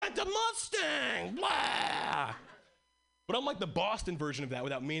the Mustang, blah. But I'm like the Boston version of that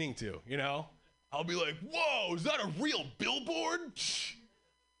without meaning to, you know? I'll be like, whoa, is that a real billboard?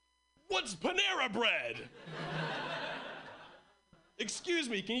 What's Panera Bread? Excuse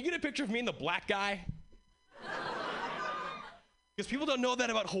me, can you get a picture of me and the black guy? Because people don't know that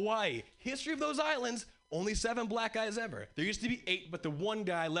about Hawaii. History of those islands, only 7 black guys ever. There used to be 8, but the one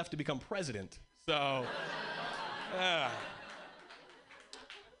guy left to become president. So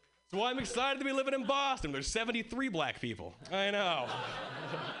I'm excited to be living in Boston. There's 73 black people. I know.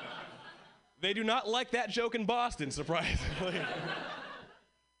 They do not like that joke in Boston, surprisingly.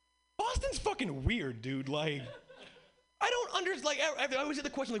 Boston's fucking weird, dude. Like, I don't understand. Like, I always get the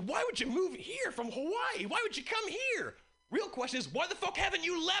question, like, why would you move here from Hawaii? Why would you come here? Real question is, why the fuck haven't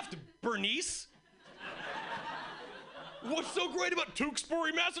you left, Bernice? What's so great about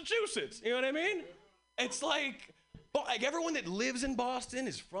Tewksbury, Massachusetts? You know what I mean? It's like everyone that lives in Boston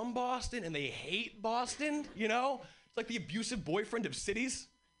is from Boston and they hate Boston, you know? It's like the abusive boyfriend of cities.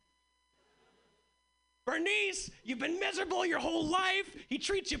 Bernice, you've been miserable your whole life. He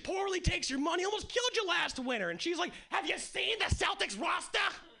treats you poorly, takes your money, almost killed you last winter. And she's like, have you seen the Celtics roster?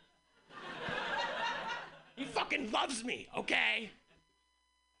 He fucking loves me, okay?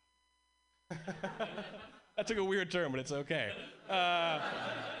 That took a weird turn, but it's okay.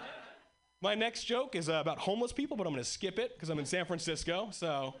 My next joke is about homeless people, but I'm gonna skip it because I'm in San Francisco,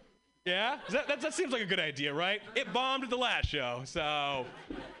 so yeah? That seems like a good idea, right? It bombed at the last show, so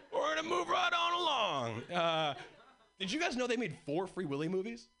we're gonna move right on along. Did you guys know they made 4 Free Willy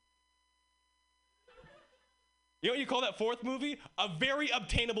movies? You know what you call that 4th movie? A very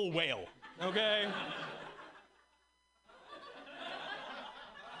obtainable whale, okay?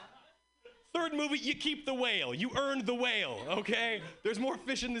 3rd movie, you keep the whale. You earned the whale, okay? There's more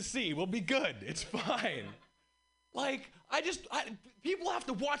fish in the sea. We'll be good. It's fine. Like, people have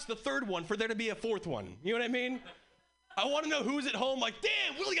to watch the 3rd one for there to be a 4th one. You know what I mean? I want to know who's at home like,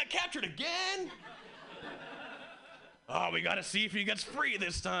 damn, Willie got captured again? Oh, we got to see if he gets free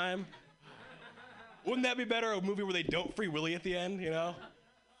this time. Wouldn't that be better, a movie where they don't free Willie at the end, you know?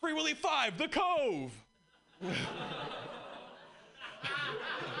 Free Willy 5, The Cove.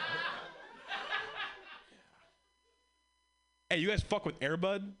 Hey, you guys fuck with Air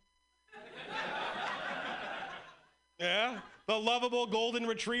Bud? Yeah? The lovable golden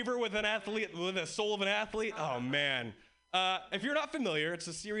retriever with the soul of an athlete? Oh, man. If you're not familiar, it's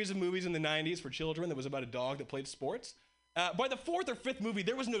a series of movies in the 90s for children that was about a dog that played sports. By the 4th or 5th movie,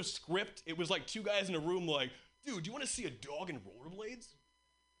 there was no script. It was like 2 guys in a room like, dude, do you want to see a dog in rollerblades?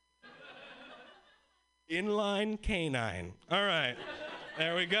 Inline canine. All right,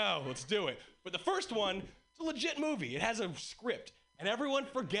 there we go. Let's do it. But the first one, a legit movie. It has a script, and everyone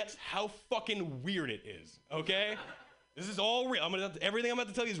forgets how fucking weird it is, okay? This is all real. Everything I'm about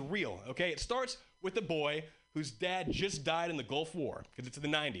to tell you is real, okay? It starts with a boy whose dad just died in the Gulf War, because it's in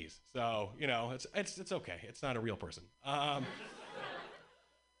the 90s. So, you know, it's okay. It's not a real person.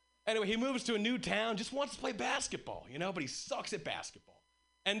 Anyway, he moves to a new town, just wants to play basketball, you know, but he sucks at basketball.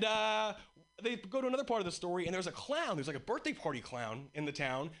 And they go to another part of the story, and there's a clown. There's like a birthday party clown in the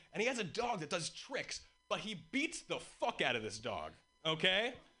town, and he has a dog that does tricks. But he beats the fuck out of this dog,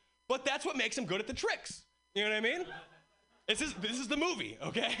 okay? But that's what makes him good at the tricks. You know what I mean? This is the movie,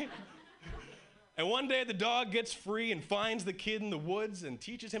 okay? And one day the dog gets free and finds the kid in the woods and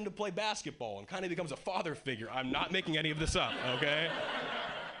teaches him to play basketball and kind of becomes a father figure. I'm not making any of this up, okay?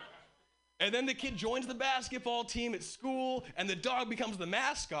 And then the kid joins the basketball team at school and the dog becomes the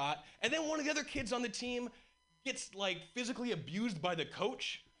mascot. And then one of the other kids on the team gets like physically abused by the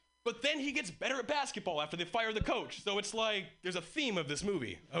coach. But then he gets better at basketball after they fire the coach. So it's like, there's a theme of this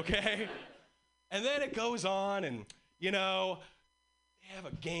movie, okay? And then it goes on and, you know, they have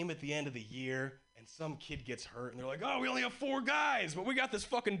a game at the end of the year and some kid gets hurt and they're like, oh, we only have 4 guys, but we got this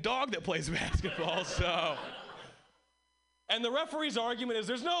fucking dog that plays basketball, so. And the referee's argument is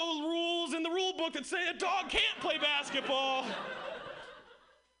there's no rules in the rule book that say a dog can't play basketball.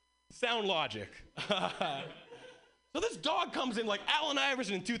 Sound logic. So this dog comes in like Allen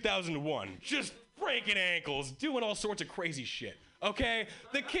Iverson in 2001, just breaking ankles, doing all sorts of crazy shit, okay?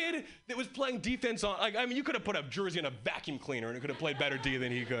 The kid that was playing defense on, like, I mean, you could have put a jersey on a vacuum cleaner and it could have played better D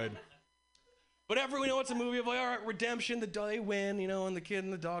than he could. But everyone knows it's a movie of like, all right, redemption, they win, you know, and the kid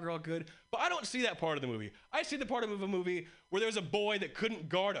and the dog are all good. But I don't see that part of the movie. I see the part of a movie where there's a boy that couldn't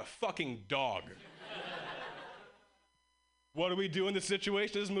guard a fucking dog. What do we do in the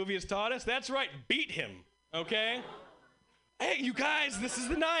situation this movie has taught us? That's right, beat him, okay? Hey, you guys, this is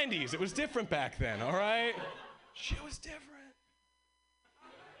the 90s. It was different back then, all right? Shit was different.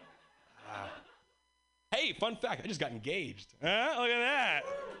 Hey, fun fact, I just got engaged. Huh? Look at that.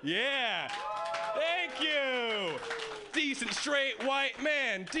 Yeah. Thank you. Decent, straight, white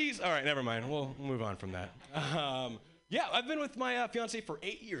man. All right, never mind. We'll move on from that. Yeah, I've been with my fiance for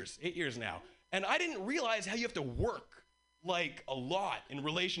 8 years. 8 years now. And I didn't realize how you have to work like a lot in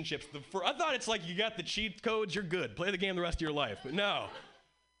relationships. I thought it's like you got the cheat codes, you're good. Play the game the rest of your life. But no,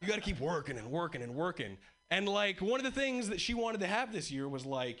 you got to keep working and working and working. And like one of the things that she wanted to have this year was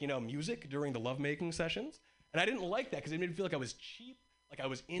like, music during the lovemaking sessions. And I didn't like that because it made me feel like I was cheap, like I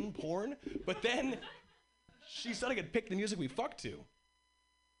was in porn. But then she said I could pick the music we fucked to.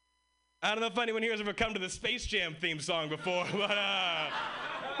 I don't know if anyone here has ever come to the Space Jam theme song before, but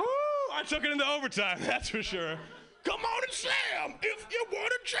I took it into overtime, that's for sure. Come on and slam if you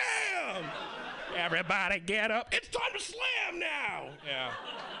want to jam. Everybody get up. It's time to slam now. Yeah.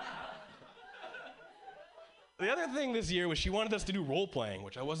 The other thing this year was she wanted us to do role playing,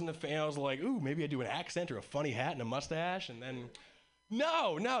 which I wasn't a fan. I was like, ooh, maybe I do an accent or a funny hat and a mustache. And then,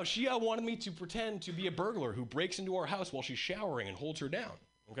 no, she wanted me to pretend to be a burglar who breaks into our house while she's showering and holds her down,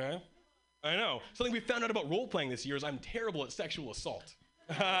 okay? I know. Something we found out about role playing this year is I'm terrible at sexual assault.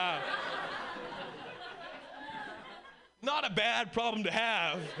 Not a bad problem to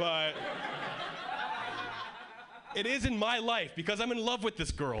have, but it is in my life because I'm in love with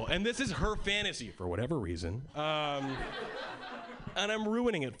this girl, and this is her fantasy for whatever reason. And I'm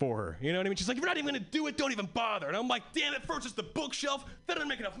ruining it for her. You know what I mean? She's like, if you're not even gonna do it, don't even bother. And I'm like, damn it, first it's the bookshelf, then I didn't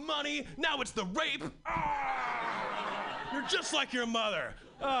make enough money, now it's the rape. You're just like your mother.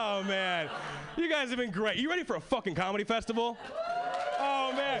 Oh, man. You guys have been great. You ready for a fucking comedy festival?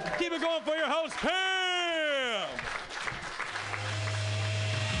 Oh, man. Keep it going for your host, Pam!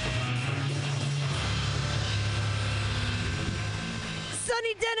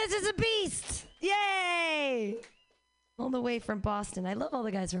 Sonny Dennis is a beast! Yay! All the way from Boston. I love all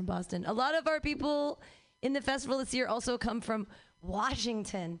the guys from Boston. A lot of our people in the festival this year also come from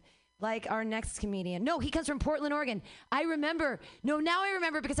Washington, like our next comedian. No, he comes from Portland, Oregon. I remember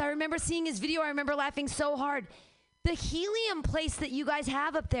because I remember seeing his video. I remember laughing so hard. The helium place that you guys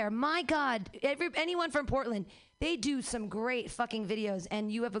have up there, my God, anyone from Portland, they do some great fucking videos,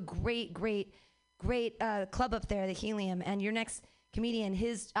 and you have a great club up there, the Helium, and your next comedian,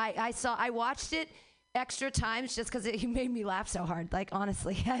 I watched it extra times just because he made me laugh so hard. Like,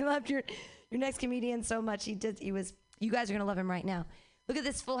 honestly, I loved your next comedian so much. You guys are gonna love him right now. Look at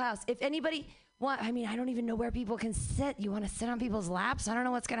this full house. If anybody I don't even know where people can sit. You want to sit on people's laps? I don't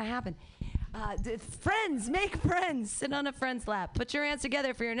know what's gonna happen. Friends, make friends. Sit on a friend's lap. Put your hands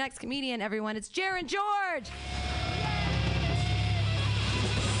together for your next comedian, everyone. It's Jaron George.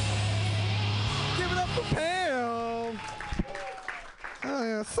 Give it up for Pam. Oh,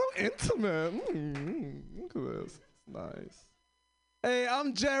 yeah, so intimate. Look at this. It's nice. Hey,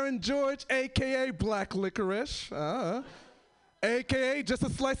 I'm Jaron George, a.k.a. Black Licorice. A.k.a. just a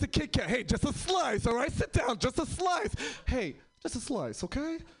slice of Kit Kat. Hey, just a slice, all right? Sit down, just a slice. Hey, just a slice,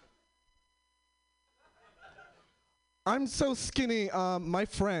 okay? I'm so skinny. My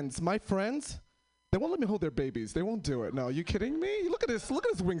friends, they won't let me hold their babies. They won't do it. No, you kidding me? Look at this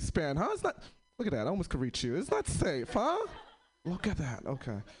wingspan, huh? It's not, look at that, I almost could reach you. It's not safe, huh? Look at that,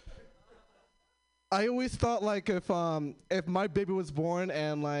 okay. I always thought like if my baby was born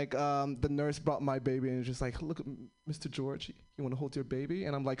and like the nurse brought my baby and was just like, look, Mr. George, you want to hold your baby?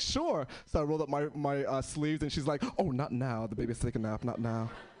 And I'm like, sure. So I rolled up my sleeves and she's like, oh, not now. The baby's taking a nap, not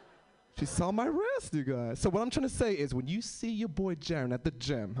now. She saw my wrist, you guys. So what I'm trying to say is when you see your boy Jaron at the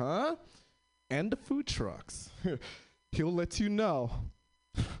gym, huh? And the food trucks, he'll let you know.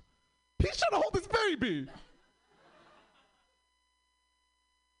 He's trying to hold his baby.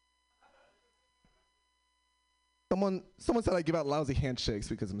 Someone said I give out lousy handshakes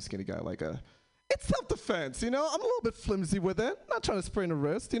because I'm a skinny guy. Like, it's self-defense, you know? I'm a little bit flimsy with it. Not trying to sprain a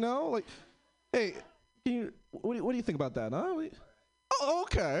wrist, you know? Like, hey, what do you think about that, huh? Oh,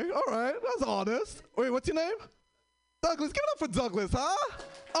 okay, all right, that's honest. Wait, what's your name? Douglas, give it up for Douglas, huh?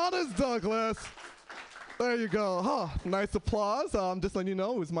 Honest Douglas. There you go, huh? Nice applause. Just letting you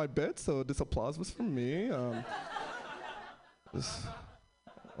know it was my bit, so this applause was from me.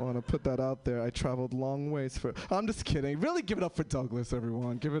 I want to put that out there. I traveled long ways for... I'm just kidding. Really give it up for Douglas,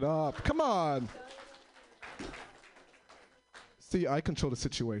 everyone. Give it up. Come on. See, I control the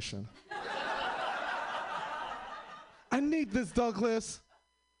situation. I need this, Douglas.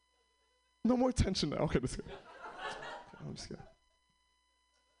 No more tension now. Okay, just kidding. I'm just kidding.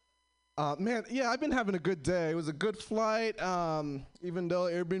 Man, yeah, I've been having a good day. It was a good flight, even though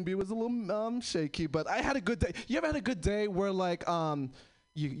Airbnb was a little shaky, but I had a good day. You ever had a good day where, like,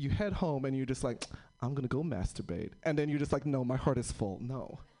 you head home and you're just like, I'm gonna go masturbate. And then you're just like, no, my heart is full.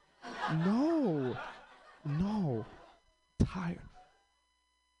 No. No. No. Tired.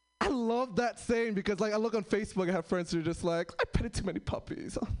 I love that saying because like I look on Facebook, I have friends who are just like, I petted too many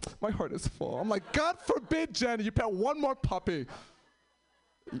puppies. My heart is full. I'm like, God forbid, Jen, you pet one more puppy.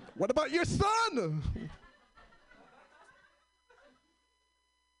 What about your son?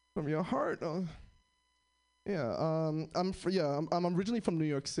 From your heart. I'm originally from New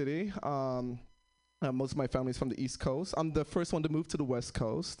York City. Most of my family's from the East Coast. I'm the first one to move to the West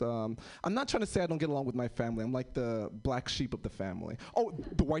Coast. I'm not trying to say I don't get along with my family. I'm like the black sheep of the family. Oh,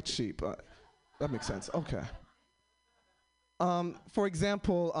 the white sheep. That makes sense. Okay. For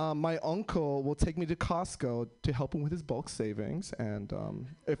example, my uncle will take me to Costco to help him with his bulk savings. And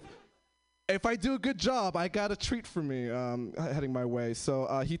if I do a good job, I got a treat for me heading my way. So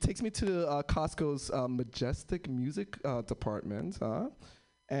he takes me to Costco's Majestic Music department.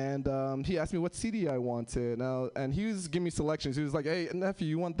 And he asked me what CD I wanted. And he was giving me selections. He was like, hey, nephew,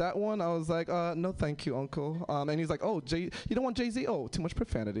 you want that one? I was like, no, thank you, uncle. And he's like, oh, you don't want Jay-Z? Oh, too much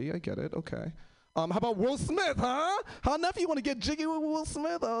profanity. I get it. Okay. How about Will Smith, huh? How, nephew, you want to get jiggy with Will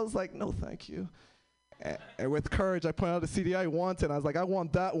Smith? I was like, no, thank you. And with courage, I pointed out the CD I wanted. I was like, I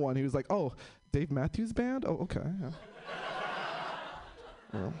want that one. He was like, oh, Dave Matthews Band? Oh, okay. Yeah.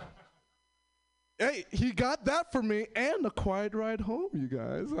 Well. Hey, he got that for me and a quiet ride home, you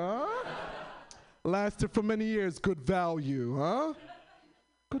guys, huh? Lasted for many years. Good value, huh?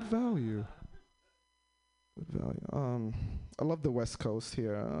 Good value. Good value. I love the West Coast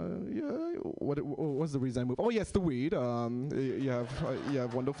here. What was the reason I moved? Oh, yes, the weed. You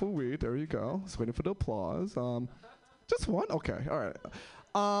have wonderful weed. There you go. Just waiting for the applause. Just one? Okay, all right.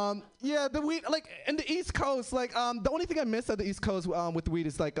 The weed, like, in the East Coast, like, the only thing I miss at the East Coast with weed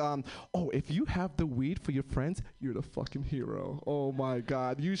is, like, oh, if you have the weed for your friends, you're the fucking hero. Oh, my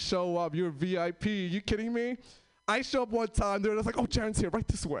God. You show up, you're VIP. You kidding me? I show up one time, they're just like, oh, Jaren's here, right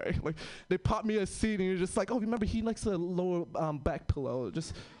this way. Like, they pop me a seat, and you're just like, oh, remember, he likes a lower back pillow,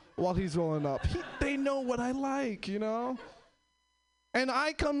 just while he's rolling up. They know what I like, you know? And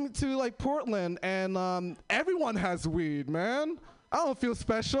I come to, like, Portland, and everyone has weed, man. I don't feel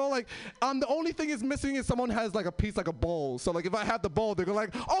special. Like, the only thing is missing is someone has like a piece, like a bowl. So like if I have the bowl, they're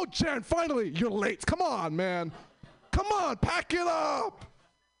like, oh, Jaren, finally, you're late. Come on, man. Come on, pack it up.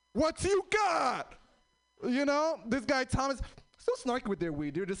 What you got? You know, this guy, Thomas, so snarky with their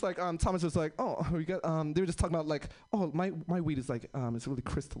weed. They're just like, Thomas was like, oh, we got, they were just talking about like, oh, my weed is like, it's really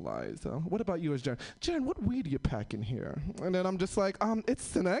crystallized. What about yours, Jaren? Jaren, what weed are you packing here? And then I'm just like, it's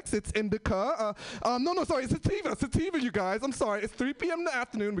Cinex, it's Indica. No, sorry, it's sativa, you guys. I'm sorry, it's 3 p.m. in the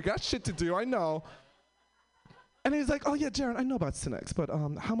afternoon. We got shit to do, I know. And he's like, oh yeah, Jaren, I know about Cinex, but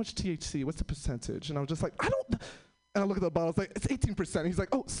how much THC? What's the percentage? And I was just like, I don't. And I look at the bottle, it's like, it's 18%. He's like,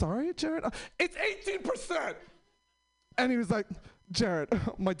 oh, sorry, Jaren, it's 18%. And he was like, Jared,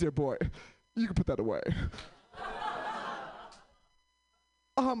 my dear boy, you can put that away.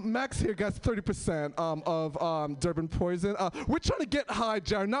 Max here gets 30% of Durban poison. We're trying to get high,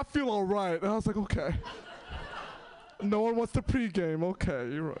 Jared, not feel all right. And I was like, okay. No one wants to pregame. Okay,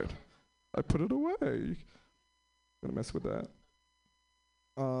 you're right. I put it away. I'm gonna mess with that.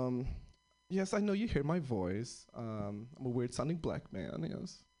 Yes, I know you hear my voice. I'm a weird sounding black man,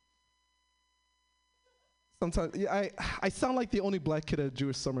 yes. Sometimes, yeah, I sound like the only black kid at a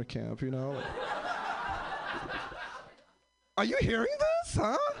Jewish summer camp, you know? Like, are you hearing this,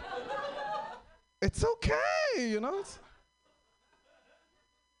 huh? It's okay, you know? It's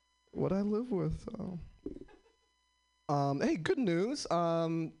what I live with. Hey, good news.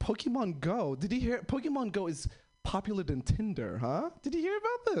 Pokemon Go. Did you hear? Pokemon Go is popular than Tinder, huh? Did you hear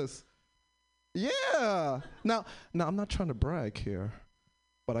about this? Yeah. Now, I'm not trying to brag here,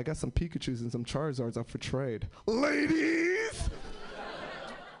 but I got some Pikachus and some Charizards up for trade. Ladies!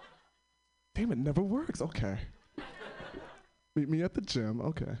 Damn, it never works. Okay. Meet me at the gym.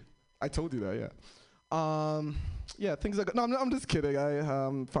 Okay. I told you that, yeah. Yeah, things like no, I'm just kidding.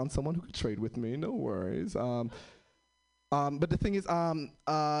 I found someone who could trade with me. No worries. But the thing is, I'm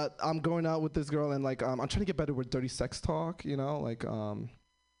going out with this girl, and like, I'm trying to get better with dirty sex talk. You know, like,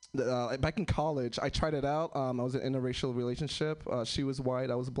 back in college, I tried it out. I was in a interracial relationship. She was white,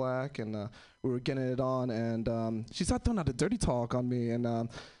 I was black, and we were getting it on. And she started throwing out the dirty talk on me, and I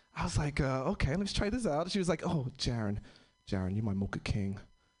was like, okay, let's try this out. She was like, oh, Jaren, you're my mocha king.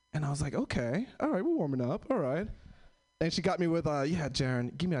 And I was like, okay, all right, we're warming up, all right. And she got me with, yeah,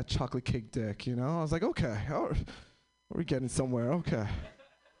 Jaren, give me that chocolate cake dick, you know? I was like, okay, all right, we're getting somewhere, okay.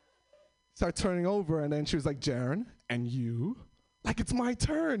 Start turning over, and then she was like, Jaren, and you? Like, it's my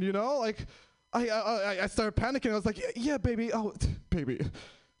turn, you know? Like, I started panicking. I was like, yeah, baby, oh, baby,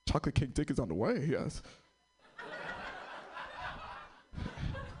 chocolate cake dick is on the way, yes.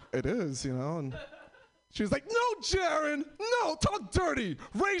 It is, you know? And She was like, no, Jaron, no, talk dirty,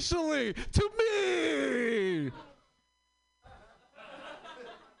 racially, to me.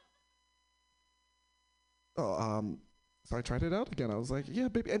 So I tried it out again. I was like, yeah,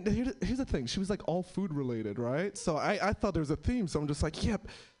 baby. And here's the thing. She was like all food related, right? So I thought there was a theme. So I'm just like, yeah,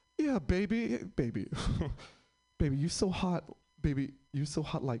 baby, baby, baby, you so hot, baby, you so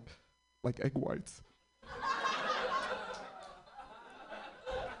hot like egg whites.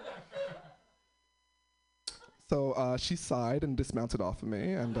 So she sighed and dismounted off of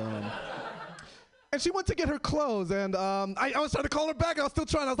me, and she went to get her clothes, and I was trying to call her back. I was still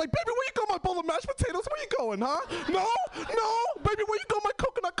trying. I was like, baby, where you go, my bowl of mashed potatoes? Where you going, huh? No, baby, where you go, my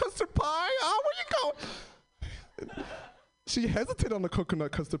coconut custard pie? Huh? Where you going? She hesitated on the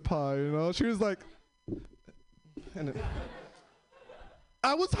coconut custard pie, you know? She was like,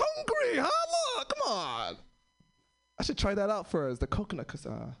 I was hungry, huh? Look, come on. I should try that out first, the coconut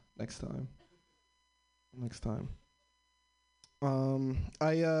custard. Next time.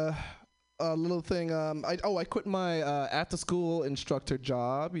 A little thing. I quit my after-school instructor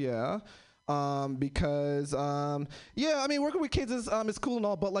job. Yeah, because yeah, I mean, working with kids is cool and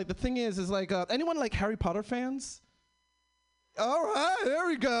all, but like the thing is like anyone like Harry Potter fans? All right, there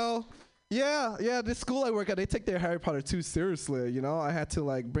we go. Yeah. This school I work at, they take their Harry Potter too seriously. You know, I had to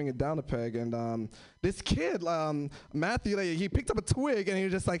like bring it down a peg. And this kid, Matthew, like, he picked up a twig and he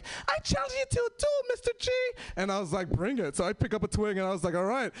was just like, "I challenge you to a duel, Mr. G." And I was like, "Bring it." So I pick up a twig and I was like, "All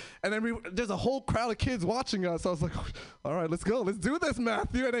right." And then there's a whole crowd of kids watching us. So I was like, "All right, let's go. Let's do this,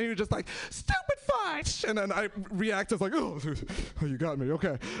 Matthew." And then he was just like, "Stupid fight." And then I reacted, I was like, oh, you got me,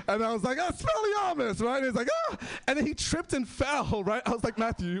 okay. And I was like, "Expelliarmus," right? And he's like, "Ah." And then he tripped and fell, right? I was like,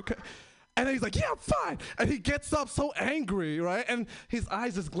 "Matthew, you okay?" And then he's like, "Yeah, I'm fine." And he gets up so angry, right? And his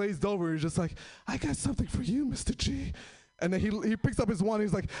eyes just glazed over. He's just like, "I got something for you, Mr. G." And then he picks up his wand.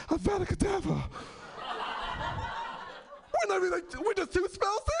 He's like, "Avada Kedavra." We're just 2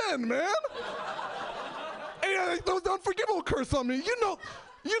 spells in, man. And he throws the unforgivable curse on me.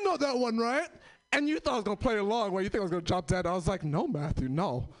 You know that one, right? And you thought I was going to play along. Well, you think I was going to drop dead. I was like, "No, Matthew,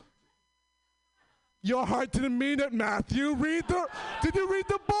 no. Your heart didn't mean it, Matthew. Did you read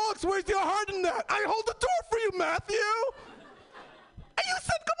the books? Where's your heart in that? I hold the door for you, Matthew. And you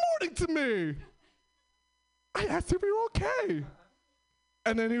said good morning to me. I asked if you were okay."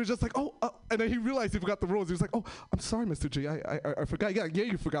 And then he was just like, "Oh," and then he realized he forgot the rules. He was like, "Oh, I'm sorry, Mr. G. I forgot." Yeah,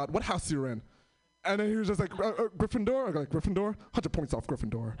 you forgot. What house you're in? And then he was just like, "Gryffindor?" I go like, "Gryffindor? 100 points off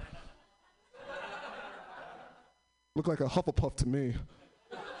Gryffindor." Look like a Hufflepuff to me.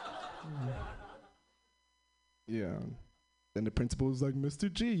 Yeah. Then the principal was like,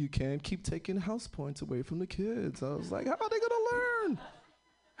 "Mr. G, you can't keep taking house points away from the kids." I was like, how are they gonna learn?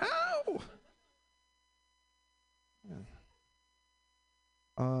 How?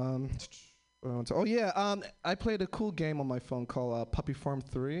 Yeah. I played a cool game on my phone called Puppy Farm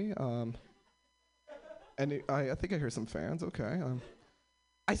 3. And I think I hear some fans. Okay.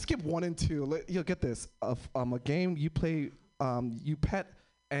 I skipped 1 and 2. You'll get this. A game you play, you pet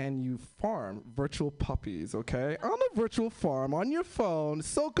and you farm virtual puppies, okay? On a virtual farm, on your phone,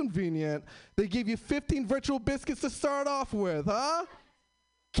 so convenient. They give you 15 virtual biscuits to start off with, huh?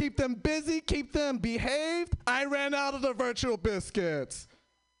 Keep them busy, keep them behaved. I ran out of the virtual biscuits.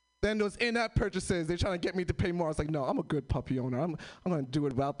 Then those in-app purchases, they're trying to get me to pay more. I was like, no, I'm a good puppy owner. I'm gonna do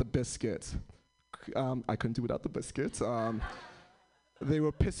it without the biscuits. I couldn't do without the biscuits. They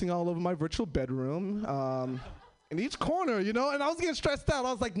were pissing all over my virtual bedroom. In each corner, you know, and I was getting stressed out.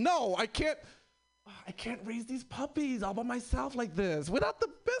 I was like, no, I can't raise these puppies all by myself like this without the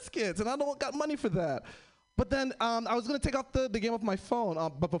biscuits, and I don't got money for that. But then I was gonna take off the game off my phone,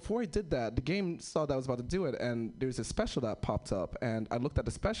 but before I did that, the game saw that I was about to do it, and there's a special that popped up, and I looked at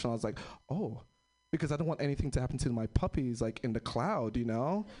the special, and I was like, oh, because I don't want anything to happen to my puppies, like in the cloud, you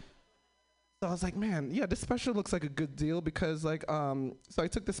know? So I was like, man, yeah, this special looks like a good deal because like, so I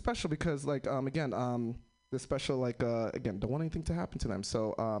took the special because like, again, the special, like, again, don't want anything to happen to them.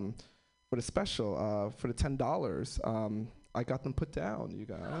 So for the special, for the $10, I got them put down, you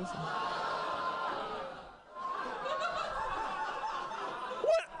guys.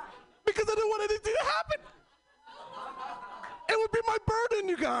 What? Because I didn't want anything to happen. It would be my burden,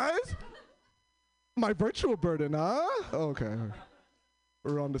 you guys. My virtual burden, huh? Okay.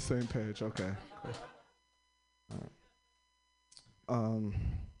 We're on the same page, okay. Cool. All right.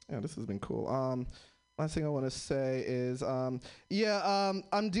 Yeah, this has been cool. Last thing I want to say is, I'm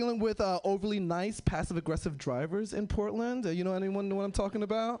dealing with overly nice, passive-aggressive drivers in Portland. You know, anyone know what I'm talking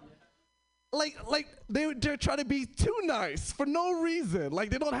about? Like they're trying to be too nice for no reason. Like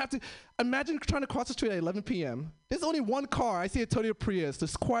they don't have to. Imagine trying to cross the street at 11 p.m. There's only one car. I see a Toyota Prius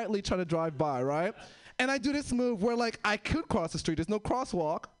just quietly trying to drive by, right? And I do this move where, like, I could cross the street. There's no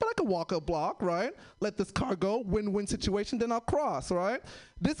crosswalk, but I could walk a block, right? Let this car go, win-win situation, then I'll cross, right?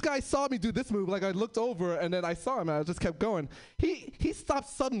 This guy saw me do this move. Like, I looked over, and then I saw him, and I just kept going. He stopped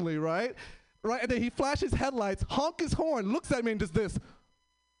suddenly, right? And then he flashes headlights, honks his horn, looks at me, and does this.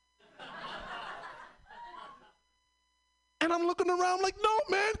 And I'm looking around like, no,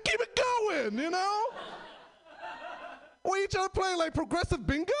 man, keep it going, you know? What are you trying to play, like progressive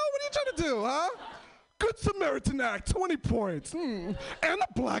bingo? What are you trying to do, huh? Good Samaritan act, 20 points. And a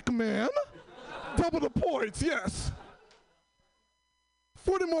black man, double the points, yes.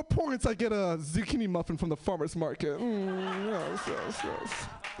 40 more points, I get a zucchini muffin from the farmer's market. Yes.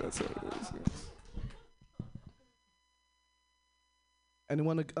 That's how it is, yes.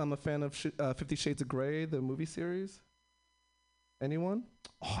 Anyone a fan of 50 Shades of Grey, the movie series? Anyone?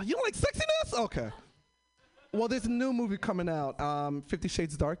 Oh, you don't like sexiness? Okay. Well, there's a new movie coming out, 50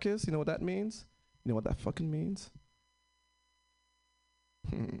 Shades Darkest. You know what that means? You know what that fucking means?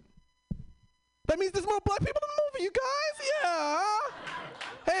 That means there's more black people in the movie, you guys? Yeah.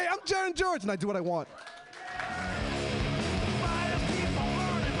 Hey, I'm Jaron George, and I do what I want.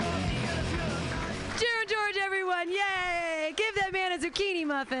 Jaron George, everyone. Yay. Give that man a zucchini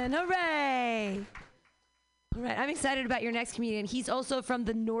muffin. Hooray. All right, I'm excited about your next comedian. He's also from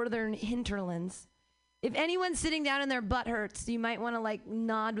the northern hinterlands. If anyone's sitting down and their butt hurts, you might want to like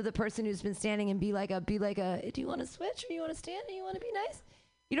nod with the person who's been standing and be like a, do you want to switch or you want to stand or you want to be nice?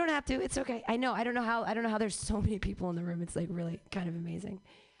 You don't have to. It's okay. I know. I don't know how there's so many people in the room. It's like really kind of amazing.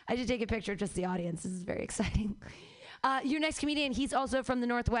 I should take a picture of just the audience. This is very exciting. Your next comedian, he's also from the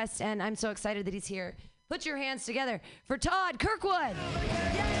Northwest, and I'm so excited that he's here. Put your hands together for Todd Kirkwood.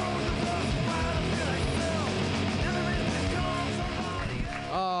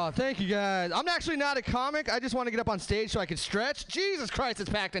 Oh, thank you guys. I'm actually not a comic. I just want to get up on stage so I can stretch. Jesus Christ, it's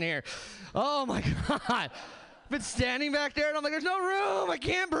packed in here. Oh my God. I've been standing back there and I'm like, there's no room. I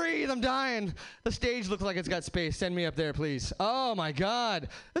can't breathe. I'm dying. The stage looks like it's got space. Send me up there, please. Oh my God.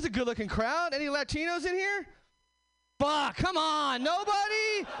 That's a good looking crowd. Any Latinos in here? Fuck, come on.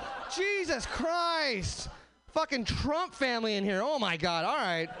 Nobody? Jesus Christ. Fucking Trump family in here. Oh my God. All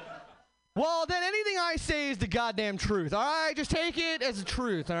right. Well, then anything I say is the goddamn truth, all right? Just take it as the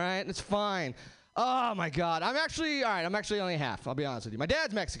truth, all right? It's fine. Oh, my God. I'm actually only half, I'll be honest with you. My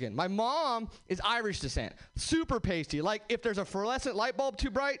dad's Mexican. My mom is Irish descent. Super pasty. Like, if there's a fluorescent light bulb too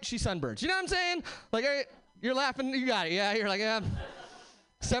bright, she sunburns. You know what I'm saying? Like, you're laughing. You got it. Yeah, you're like,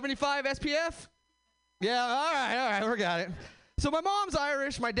 75 SPF? Yeah, all right, we got it. So my mom's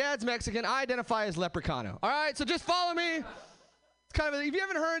Irish. My dad's Mexican. I identify as Leprechaun. All right, so just follow me. Kind of, if you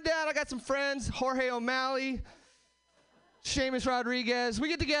haven't heard that, I got some friends, Jorge O'Malley, Seamus Rodriguez. We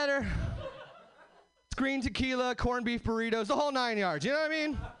get together. It's green tequila, corned beef burritos, the whole 9 yards. You know what I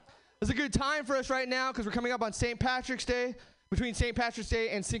mean? It's a good time for us right now because we're coming up on St. Patrick's Day. Between St. Patrick's Day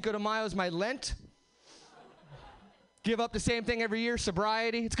and Cinco de Mayo is my Lent. Give up the same thing every year,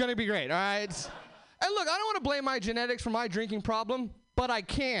 sobriety. It's going to be great, all right? And look, I don't want to blame my genetics for my drinking problem, but I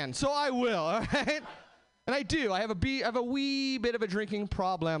can, so I will, all right? And I do. I have a wee bit of a drinking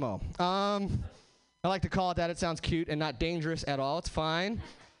problemo. I like to call it that. It sounds cute and not dangerous at all. It's fine.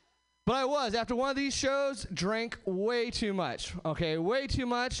 But I was, after one of these shows, drank way too much. Okay, way too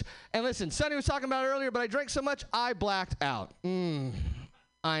much. And listen, Sonny was talking about it earlier, but I drank so much, I blacked out.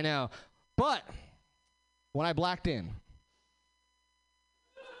 I know. But when I blacked in.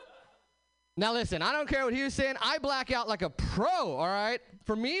 Now listen, I don't care what he was saying. I black out like a pro, all right?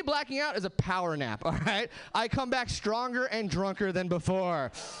 For me, blacking out is a power nap, all right? I come back stronger and drunker than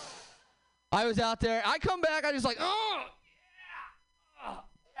before. I was out there. I come back, I just like, oh, yeah.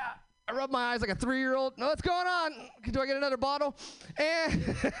 I rub my eyes like a 3-year-old. No, what's going on? Do I get another bottle?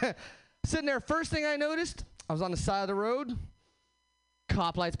 And sitting there, first thing I noticed, I was on the side of the road.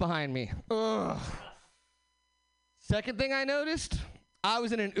 Cop lights behind me. Ugh. Second thing I noticed, I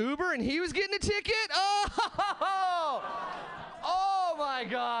was in an Uber and he was getting a ticket. Oh my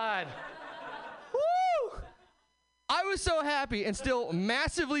God. Woo! I was so happy and still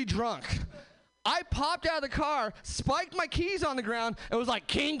massively drunk. I popped out of the car, spiked my keys on the ground, and was like,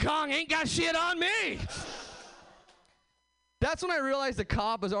 King Kong ain't got shit on me. That's when I realized the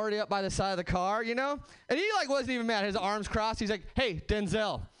cop was already up by the side of the car, you know? And he like wasn't even mad. His arms crossed. He's like, hey,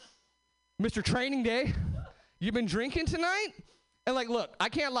 Denzel, Mr. Training Day, you been drinking tonight? And like, look, I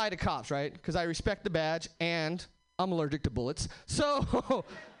can't lie to cops, right? Because I respect the badge and I'm allergic to bullets. So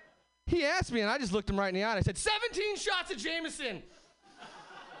he asked me and I just looked him right in the eye and I said, 17 shots of Jameson.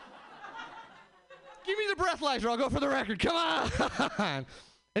 Give me the breathalyzer, I'll go for the record, come on. And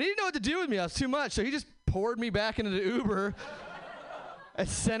he didn't know what to do with me, I was too much, so he just poured me back into the Uber. It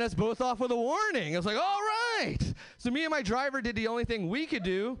sent us both off with a warning. I was like, all right. So me and my driver did the only thing we could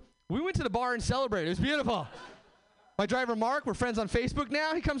do. We went to the bar and celebrated. It was beautiful. My driver, Mark, we're friends on Facebook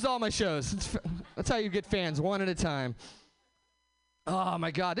now. He comes to all my shows. That's how you get fans, one at a time. Oh,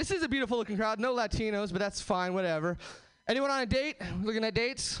 my God. This is a beautiful looking crowd. No Latinos, but that's fine, whatever. Anyone on a date? Looking at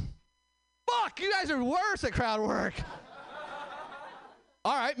dates? Fuck, you guys are worse at crowd work.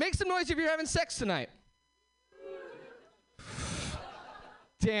 All right, make some noise if you're having sex tonight.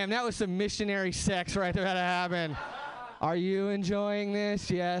 Damn, that was some missionary sex right there that happened. Are you enjoying this?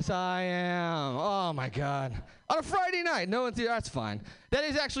 Yes, I am. Oh, my God. On a Friday night, no one's here. That's fine. That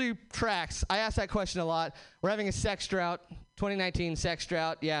is actually tracks. I ask that question a lot. We're having a sex drought, 2019 sex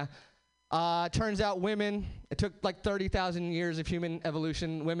drought, yeah. Turns out women, it took like 30,000 years of human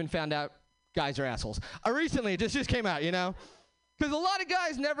evolution. Women found out guys are assholes. Recently, it just came out, you know? Because a lot of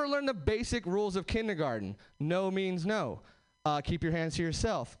guys never learn the basic rules of kindergarten. No means no. Keep your hands to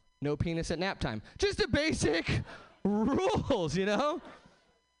yourself. No penis at nap time. Just the basic rules, you know?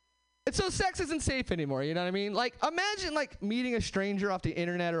 And so sex isn't safe anymore, you know what I mean? Like, imagine, like, meeting a stranger off the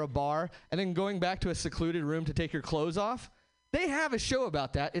internet or a bar and then going back to a secluded room to take your clothes off. They have a show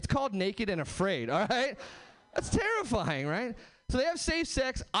about that. It's called Naked and Afraid, all right? That's terrifying, right? So they have safe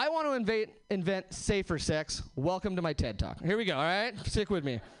sex. I want to invent safer sex. Welcome to my TED Talk. Here we go, all right? Stick with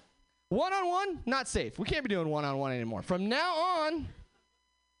me. One-on-one, not safe. We can't be doing one-on-one anymore. From now on,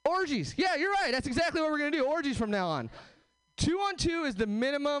 orgies. Yeah, you're right. That's exactly what we're going to do. Orgies from now on. 2-on-2 is the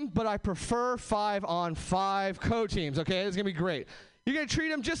minimum, but I prefer 5-on-5 co-teams, okay? This is going to be great. You're going to treat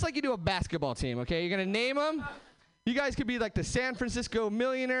them just like you do a basketball team, okay? You're going to name them. You guys could be like the San Francisco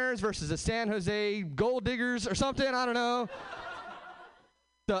Millionaires versus the San Jose Gold Diggers or something. I don't know.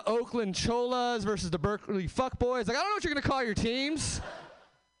 The Oakland Cholas versus the Berkeley Fuckboys. Like, I don't know what you're going to call your teams.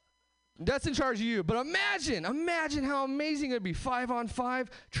 That's in charge of you. But imagine how amazing it would be. 5-on-5.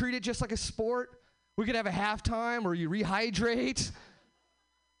 Treat it just like a sport. We could have a halftime where you rehydrate.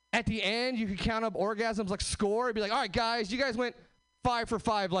 At the end, you could count up orgasms like score. It'd be like, all right, guys, you guys went 5 for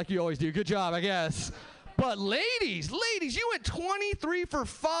 5 like you always do. Good job, I guess. But ladies, you went 23 for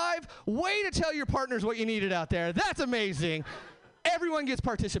 5. Way to tell your partners what you needed out there. That's amazing. Everyone gets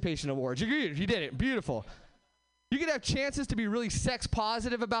participation awards. You did it. Beautiful. You could have chances to be really sex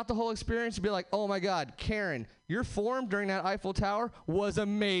positive about the whole experience. To be like, oh my God, Karen, your form during that Eiffel Tower was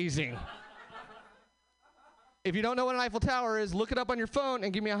amazing. If you don't know what an Eiffel Tower is, look it up on your phone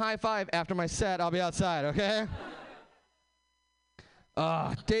and give me a high five after my set. I'll be outside, okay?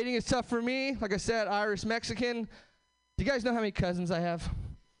 Dating is tough for me. Like I said, Irish Mexican. Do you guys know how many cousins I have?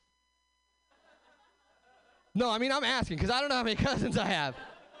 No, I mean, I'm asking because I don't know how many cousins I have.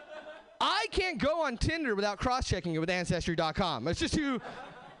 I can't go on Tinder without cross-checking it with Ancestry.com. It's just too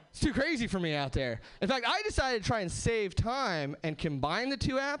crazy for me out there. In fact, I decided to try and save time and combine the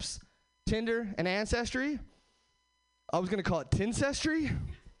two apps, Tinder and Ancestry. I was going to call it Tincestry.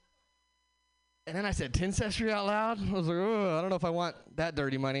 And then I said Tincestry out loud. I was like, oh, I don't know if I want that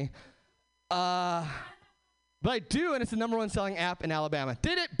dirty money. But I do, and it's the #1 selling app in Alabama.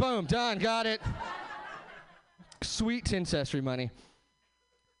 Did it? Boom. Done. Got it. Sweet Tincestry money.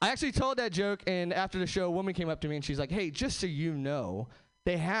 I actually told that joke, and after the show, a woman came up to me, and she's like, hey, just so you know,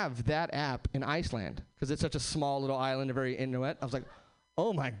 they have that app in Iceland because it's such a small little island, a very Inuit. I was like,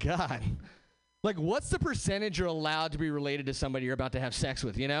 oh, my God. Like, what's the percentage you're allowed to be related to somebody you're about to have sex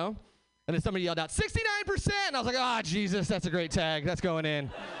with, you know? And then somebody yelled out, 69%. And I was like, oh, Jesus, that's a great tag. That's going in.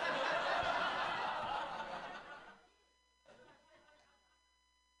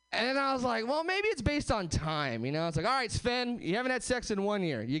 And then I was like, well, maybe it's based on time, you know? It's like, all right, Sven, you haven't had sex in 1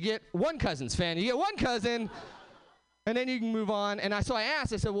 year. You get one cousin, Sven. You get one cousin, and then you can move on. And so I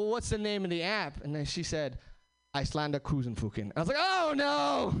asked, I said, well, what's the name of the app? And then she said, Islander Kusenfuken. I was like, oh,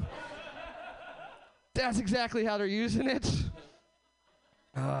 no. That's exactly how they're using it.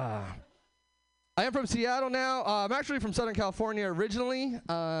 I am from Seattle now. I'm actually from Southern California originally.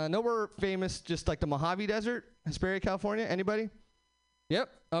 Nowhere famous, just like the Mojave Desert, Hesperia, California. Anybody? Yep.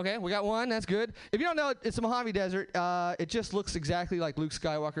 Okay, we got one. That's good. If you don't know, it's the Mojave Desert. It just looks exactly like Luke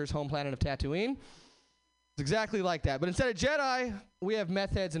Skywalker's home planet of Tatooine. It's exactly like that. But instead of Jedi, we have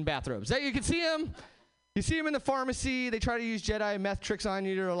meth heads in bathrobes. You can see them. You see them in the pharmacy. They try to use Jedi meth tricks on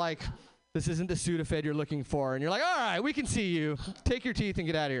you. They're like, this isn't the Sudafed you're looking for. And you're like, all right, we can see you. Take your teeth and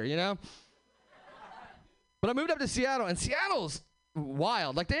get out of here, you know? But I moved up to Seattle, and Seattle's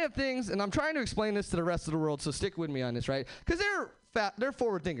wild. Like, they have things, and I'm trying to explain this to the rest of the world, so stick with me on this, right? Because they're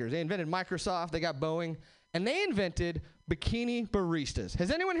forward thinkers. They invented Microsoft. They got Boeing. And they invented bikini baristas.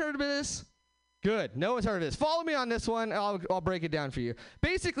 Has anyone heard of this? Good. No one's heard of this. Follow me on this one. I'll break it down for you.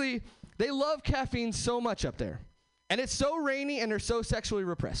 Basically, they love caffeine so much up there. And it's so rainy and they're so sexually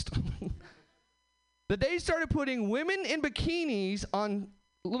repressed that they started putting women in bikinis on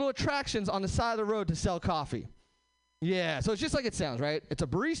little attractions on the side of the road to sell coffee. Yeah, so it's just like it sounds, right? It's a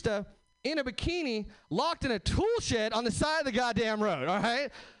barista in a bikini locked in a tool shed on the side of the goddamn road, all right?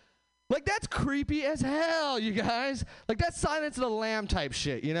 Like, that's creepy as hell, you guys. Like, that's Silence of the Lamb type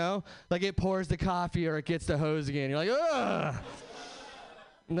shit, you know? Like, it pours the coffee or it gets the hose again. You're like, ugh.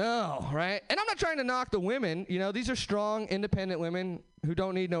 No, right? And I'm not trying to knock the women. You know, these are strong, independent women who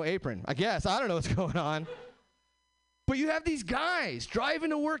don't need no apron. I guess. I don't know what's going on. But you have these guys driving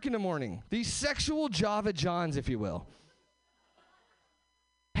to work in the morning, these sexual Java Johns, if you will,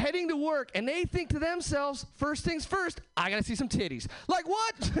 heading to work, and they think to themselves, first things first, I gotta see some titties. Like,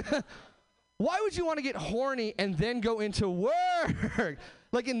 what? Why would you want to get horny and then go into work?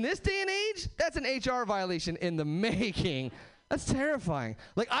 Like, in this day and age, that's an HR violation in the making. That's terrifying.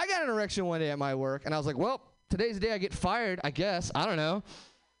 Like, I got an erection one day at my work, and I was like, well, today's the day I get fired, I guess. I don't know.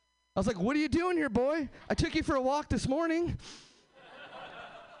 I was like, what are you doing here, boy? I took you for a walk this morning.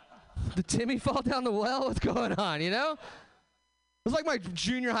 Did Timmy fall down the well? What's going on, you know? It's like my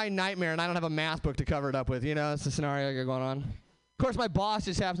junior high nightmare, and I don't have a math book to cover it up with, you know? That's the scenario I got going on. Of course, my boss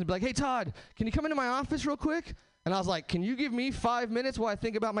just happens to be like, hey, Todd, can you come into my office real quick? And I was like, can you give me 5 minutes while I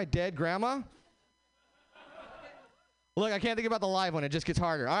think about my dead grandma? Look, I can't think about the live one. It just gets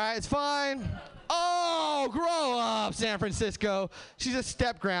harder. All right, it's fine. Oh, grow up, San Francisco. She's a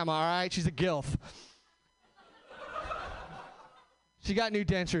step-grandma, all right? She's a gilf. She got new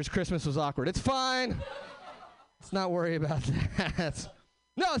dentures. Christmas was awkward. It's fine. Let's not worry about that.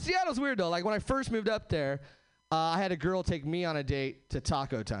 No, Seattle's weird, though. Like, when I first moved up there, I had a girl take me on a date to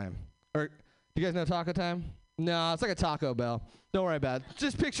Taco Time. Or, do you guys know Taco Time? No, it's like a Taco Bell. Don't worry about it.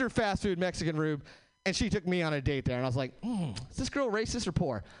 Just picture fast food Mexican rube. And she took me on a date there. And I was like, is this girl racist or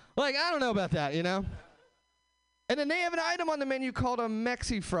poor? Like, I don't know about that, you know? And then they have an item on the menu called a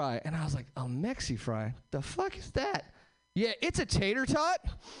Mexi Fry. And I was like, a Mexi Fry? The fuck is that? Yeah, it's a tater tot.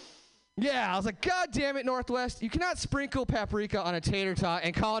 Yeah, I was like, God damn it, Northwest. You cannot sprinkle paprika on a tater tot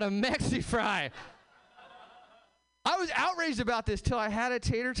and call it a Mexi Fry. I was outraged about this till I had a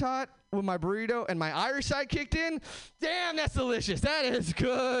tater tot with my burrito and my Irish side kicked in. Damn, that's delicious. That is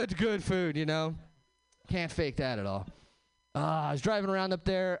good food, you know? Can't fake that at all. I was driving around up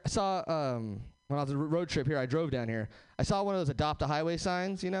there. I saw, when I was on a road trip here, I drove down here. I saw one of those Adopt a Highway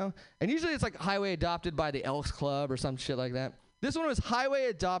signs, you know? And usually it's like highway adopted by the Elks Club or some shit like that. This one was highway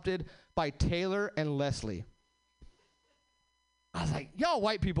adopted by Taylor and Leslie. I was like, y'all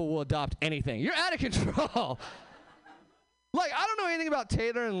white people will adopt anything. You're out of control. Like, I don't know anything about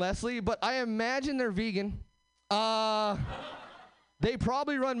Taylor and Leslie, but I imagine they're vegan. They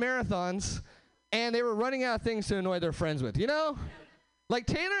probably run marathons. And they were running out of things to annoy their friends with, you know? Like,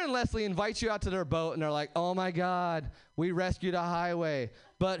 Taylor and Leslie invite you out to their boat, and they're like, oh, my God, we rescued a highway.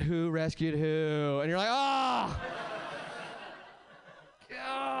 But who rescued who? And you're like, oh,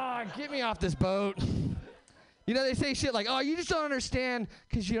 get me off this boat. You know, they say shit like, oh, you just don't understand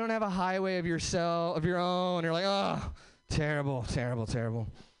because you don't have a highway of of your own. And you're like, oh, terrible.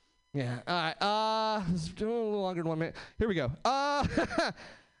 Yeah, all right, let's do a little longer than 1 minute. Here we go.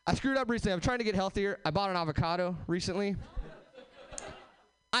 I screwed up recently. I'm trying to get healthier. I bought an avocado recently.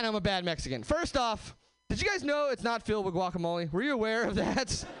 I know I'm a bad Mexican. First off, did you guys know it's not filled with guacamole? Were you aware of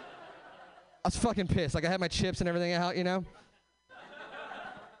that? I was fucking pissed. Like, I had my chips and everything out, you know?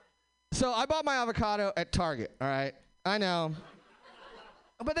 So I bought my avocado at Target, all right? I know.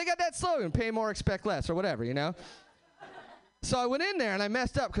 But they got that slogan, pay more, expect less, or whatever, you know? So I went in there, and I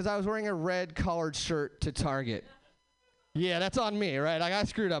messed up because I was wearing a red collared shirt to Target. Yeah, that's on me, right? Like, I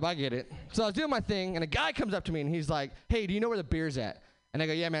screwed up. I get it. So I was doing my thing, and a guy comes up to me, and he's like, hey, do you know where the beer's at? And I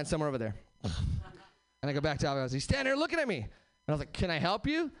go, yeah, man, somewhere over there. And I go back to Alvin. He's standing there looking at me. And I was like, can I help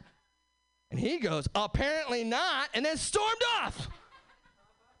you? And he goes, apparently not, and then stormed off.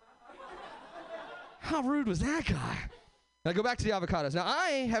 How rude was that guy? And I go back to the avocados. Now,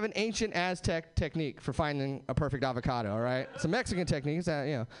 I have an ancient Aztec technique for finding a perfect avocado, all right? It's a Mexican technique. It's that,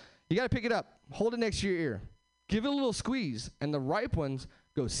 you know, you got to pick it up, hold it next to your ear. Give it a little squeeze, and the ripe ones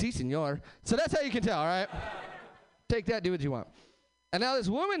go, si, senor. So that's how you can tell, all right? Take that, do what you want. And now this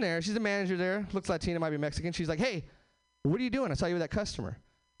woman there, she's a manager there, looks Latina, might be Mexican. She's like, hey, what are you doing? I saw you with that customer.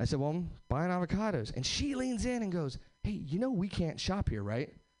 I said, well, I'm buying avocados. And she leans in and goes, hey, you know we can't shop here,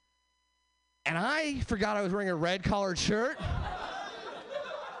 right? And I forgot I was wearing a red collared shirt.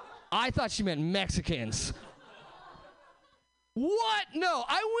 I thought she meant Mexicans. What? No,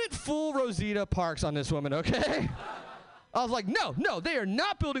 I went full Rosita Parks on this woman, okay? I was like, no, they are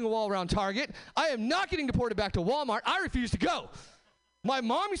not building a wall around Target. I am not getting deported back to Walmart. I refuse to go. My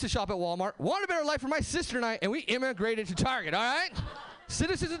mom used to shop at Walmart, wanted a better life for my sister and I, and we immigrated to Target, all right?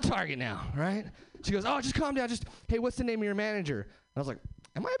 Citizens of Target now, right? She goes, oh, just calm down. Just, hey, what's the name of your manager? And I was like,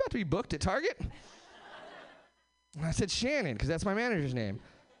 am I about to be booked at Target? And I said Shannon, because that's my manager's name.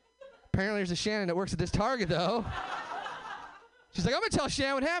 Apparently there's a Shannon that works at this Target, though. She's like, I'm going to tell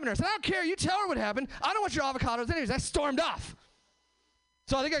Shannon what happened to her. I said, I don't care. You tell her what happened. I don't want your avocados anyways. I stormed off.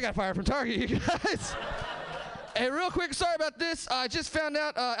 So I think I got fired from Target, you guys. Hey, real quick, sorry about this. I just found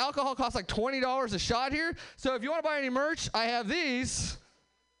out alcohol costs like $20 a shot here. So if you want to buy any merch, I have these.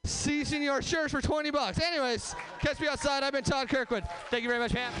 Si, senor shirts for $20. Anyways, catch me outside. I've been Todd Kirkwood. Thank you very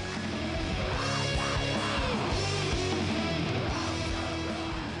much, Pam.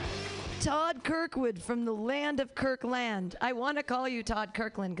 Todd Kirkwood from the land of Kirkland. I want to call you Todd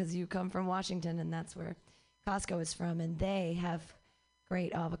Kirkland because you come from Washington, and that's where Costco is from, and they have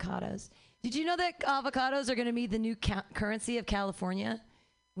great avocados. Did you know that avocados are going to be the new currency of California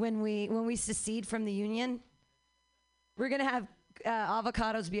when we secede from the union? We're going to have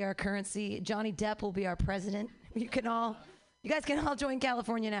avocados be our currency. Johnny Depp will be our president. You guys can all join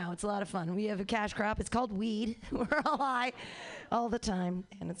California now. It's a lot of fun. We have a cash crop. It's called weed. We're all high all the time,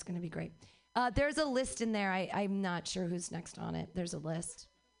 and it's going to be great. There's a list in there. I'm not sure who's next on it. There's a list.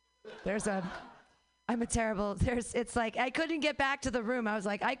 It's like I couldn't get back to the room. I was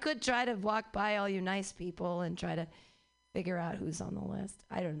like, I could try to walk by all you nice people and try to figure out who's on the list.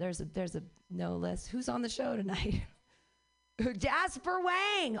 There's a no list. Who's on the show tonight? Jasper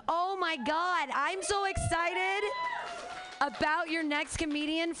Wang. Oh my God. I'm so excited about your next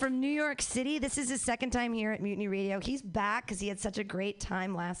comedian from New York City. This is his second time here at Mutiny Radio. He's back because he had such a great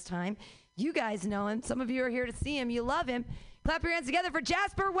time last time. You guys know him. Some of you are here to see him. You love him. Clap your hands together for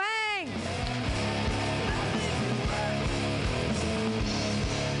Jasper Wang.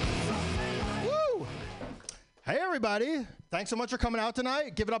 Woo! Hey, everybody. Thanks so much for coming out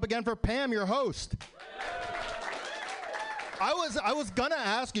tonight. Give it up again for Pam, your host. I was gonna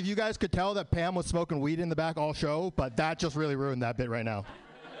ask if you guys could tell that Pam was smoking weed in the back all show, but that just really ruined that bit right now.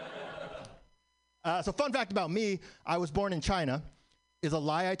 So fun fact about me, I was born in China. Is a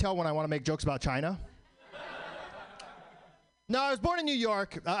lie I tell when I want to make jokes about China. No, I was born in New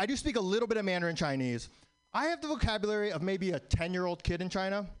York. I do speak a little bit of Mandarin Chinese. I have the vocabulary of maybe a 10-year-old kid in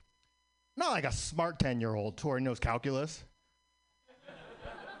China. Not like a smart 10-year-old who already knows calculus.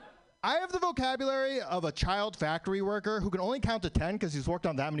 I have the vocabulary of a child factory worker who can only count to 10 because he's worked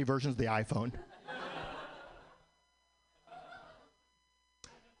on that many versions of the iPhone.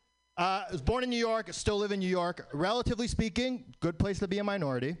 I was born in New York, still live in New York. Relatively speaking, good place to be a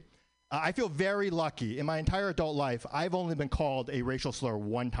minority. I feel very lucky. In my entire adult life, I've only been called a racial slur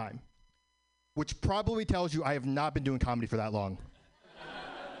one time, which probably tells you I have not been doing comedy for that long.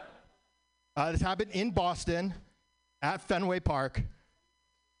 This happened in Boston at Fenway Park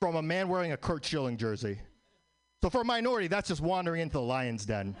from a man wearing a Kurt Schilling jersey. So for a minority, that's just wandering into the lion's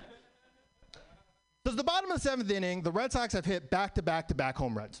den. So at the bottom of the 7th inning, the Red Sox have hit back-to-back-to-back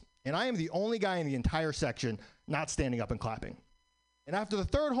home runs. And I am the only guy in the entire section not standing up and clapping. And after the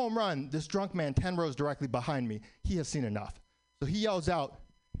 3rd home run, this drunk man 10 rows directly behind me, he has seen enough. So he yells out,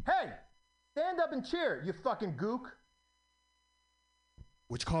 "Hey, stand up and cheer, you fucking gook."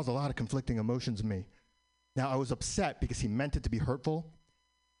 Which caused a lot of conflicting emotions in me. Now, I was upset because he meant it to be hurtful,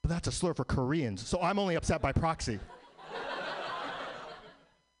 but that's a slur for Koreans, so I'm only upset by proxy.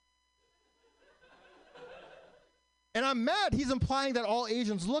 And I'm mad he's implying that all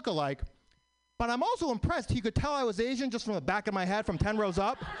Asians look alike, but I'm also impressed he could tell I was Asian just from the back of my head from 10 rows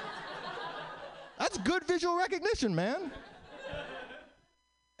up. That's good visual recognition, man.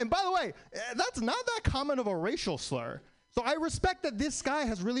 And by the way, that's not that common of a racial slur. So I respect that this guy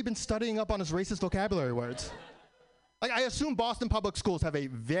has really been studying up on his racist vocabulary words. Like, I assume Boston public schools have a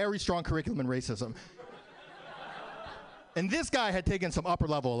very strong curriculum in racism. And this guy had taken some upper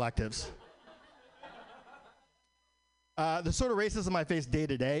level electives. The sort of racism I face day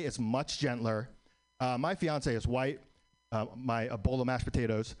to day is much gentler. My fiance is white. My bowl of mashed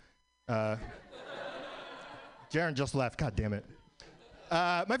potatoes. Jaron just left, God damn it.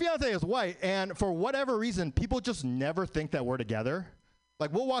 My fiance is white, and for whatever reason, people just never think that we're together.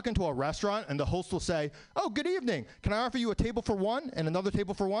 Like, we'll walk into a restaurant, and the host will say, "Oh, good evening. Can I offer you a table for one and another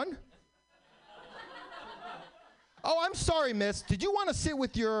table for one?" "Oh, I'm sorry, miss. Did you want to sit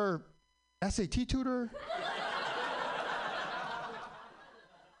with your SAT tutor?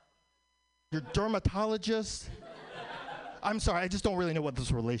 Your dermatologist?" "I'm sorry, I just don't really know what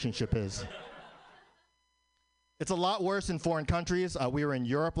this relationship is." It's a lot worse in foreign countries. We were in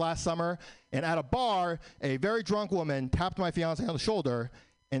Europe last summer, and at a bar, a very drunk woman tapped my fiance on the shoulder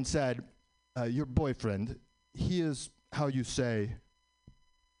and said, "Your boyfriend, he is, how you say,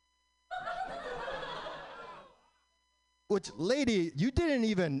 Which, lady, you didn't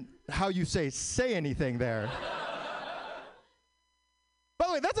even, how you say anything there. By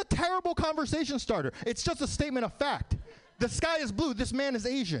the way, that's a terrible conversation starter. It's just a statement of fact. The sky is blue. This man is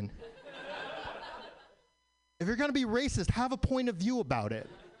Asian. If you're going to be racist, have a point of view about it.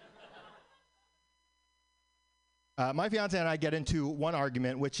 My fiance and I get into one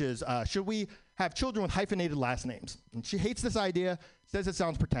argument, which is, should we have children with hyphenated last names? And she hates this idea, says it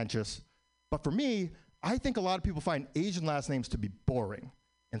sounds pretentious. But for me, I think a lot of people find Asian last names to be boring.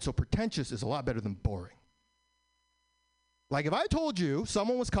 And so pretentious is a lot better than boring. Like if I told you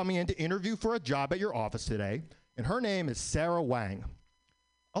someone was coming in to interview for a job at your office today, and her name is Sarah Wang.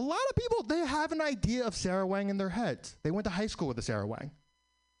 A lot of people, they have an idea of Sarah Wang in their heads. They went to high school with a Sarah Wang.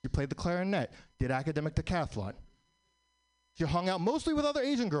 She played the clarinet, did academic decathlon. She hung out mostly with other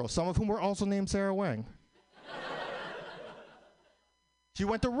Asian girls, some of whom were also named Sarah Wang. She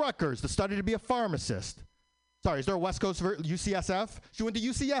went to Rutgers to study to be a pharmacist. Sorry, is there a West Coast UCSF? She went to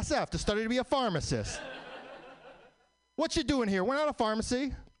UCSF to study to be a pharmacist. What you doing here? We're not a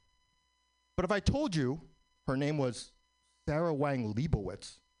pharmacy. But if I told you her name was Sarah Wang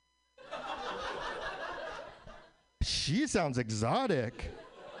Leibowitz, she sounds exotic.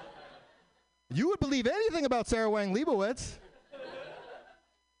 You would believe anything about Sarah Wang Leibowitz.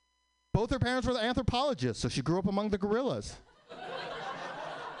 Both her parents were anthropologists, so she grew up among the gorillas.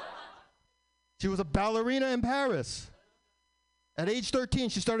 She was a ballerina in Paris. At age 13,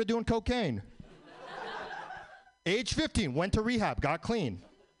 she started doing cocaine. Age 15, went to rehab, got clean.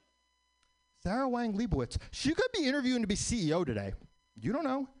 Sarah Wang Leibowitz, she could be interviewing to be CEO today. You don't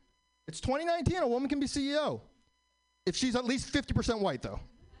know. It's 2019, a woman can be CEO. If she's at least 50% white, though.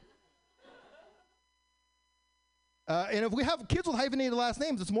 And if we have kids with hyphenated last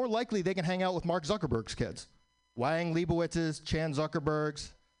names, it's more likely they can hang out with Mark Zuckerberg's kids. Wang Leibowitz's, Chan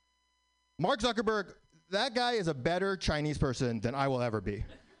Zuckerberg's. Mark Zuckerberg, that guy is a better Chinese person than I will ever be.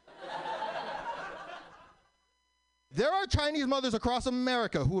 There are Chinese mothers across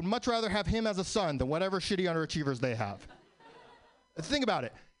America who would much rather have him as a son than whatever shitty underachievers they have. Think about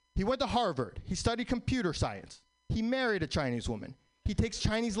it. He went to Harvard. He studied computer science. He married a Chinese woman. He takes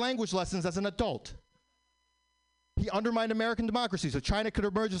Chinese language lessons as an adult. He undermined American democracy so China could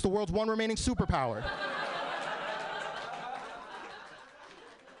emerge as the world's one remaining superpower.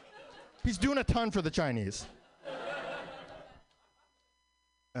 He's doing a ton for the Chinese.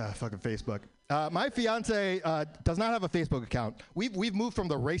 Fucking Facebook. My fiance does not have a Facebook account. We've moved from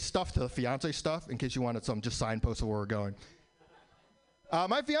the race stuff to the fiance stuff, in case you wanted some just signposts of where we're going.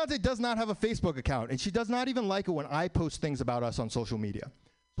 My fiance does not have a Facebook account, and she does not even like it when I post things about us on social media.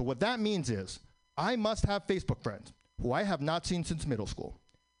 So what that means is, I must have Facebook friends who I have not seen since middle school,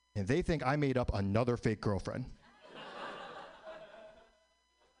 and they think I made up another fake girlfriend.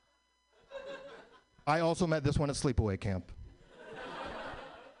 I also met this one at sleepaway camp.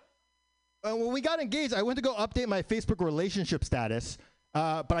 When we got engaged, I went to go update my Facebook relationship status,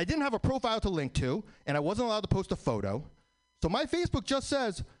 but I didn't have a profile to link to, and I wasn't allowed to post a photo. So my Facebook just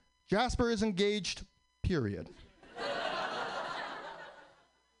says, Jasper is engaged, period.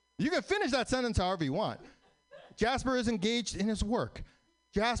 You can finish that sentence however you want. Jasper is engaged in his work.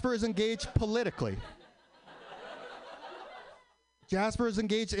 Jasper is engaged politically. Jasper is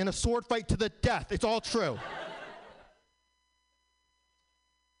engaged in a sword fight to the death. It's all true.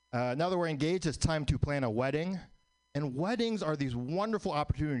 Now that we're engaged, it's time to plan a wedding. And weddings are these wonderful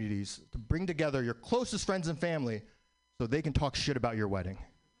opportunities to bring together your closest friends and family so they can talk shit about your wedding.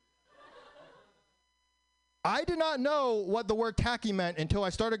 I did not know what the word tacky meant until I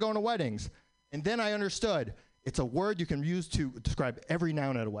started going to weddings. And then I understood. It's a word you can use to describe every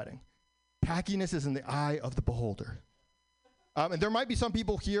noun at a wedding. Tackiness is in the eye of the beholder. And there might be some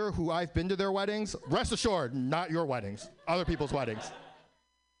people here who I've been to their weddings. Rest assured, not your weddings, other people's weddings.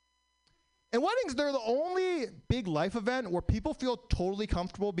 And weddings, they're the only big life event where people feel totally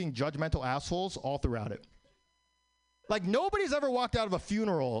comfortable being judgmental assholes all throughout it. Like, nobody's ever walked out of a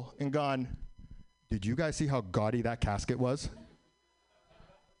funeral and gone, did you guys see how gaudy that casket was?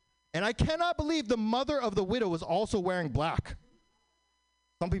 And I cannot believe the mother of the widow was also wearing black.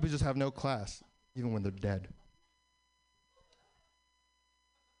 Some people just have no class, even when they're dead.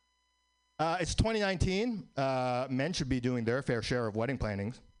 It's 2019. Men should be doing their fair share of wedding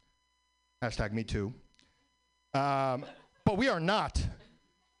plannings. Hashtag me too. But we are not.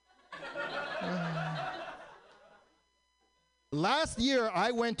 Last year,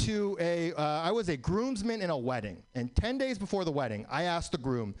 I went to I was a groomsman in a wedding. And 10 days before the wedding, I asked the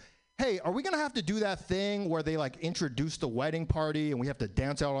groom, hey, are we going to have to do that thing where they like introduce the wedding party and we have to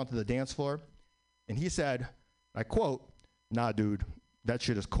dance out onto the dance floor? And he said, I quote, nah, dude, that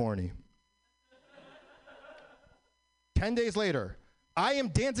shit is corny. 10 days later, I am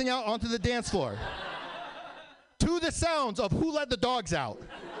dancing out onto the dance floor to the sounds of Who Let the Dogs Out.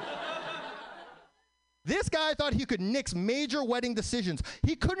 This guy thought he could nix major wedding decisions.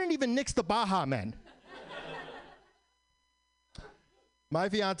 He couldn't even nix the Baha Men. My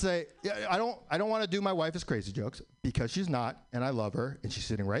fiance, I don't want to do my wife is crazy jokes because she's not, and I love her, and she's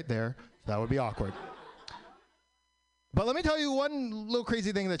sitting right there. So that would be awkward. But let me tell you one little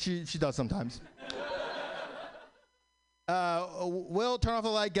crazy thing that she does sometimes. We'll turn off the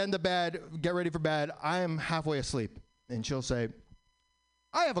light, get into bed, get ready for bed. I am halfway asleep, and she'll say,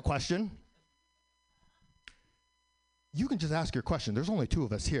 I have a question. You can just ask your question. There's only 2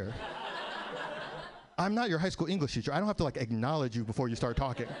 of us here. I'm not your high school English teacher. I don't have to acknowledge you before you start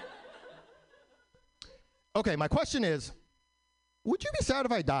talking. Okay, my question is, would you be sad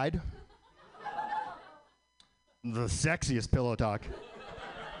if I died? The sexiest pillow talk.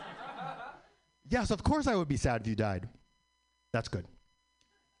 Yes, of course I would be sad if you died. That's good.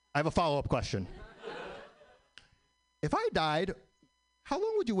 I have a follow-up question. If I died, how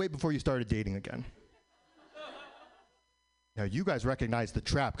long would you wait before you started dating again? Now, you guys recognize the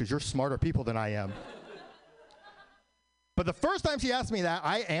trap because you're smarter people than I am. But the first time she asked me that,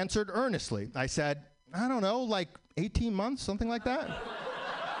 I answered earnestly. I said, I don't know, 18 months, something like that.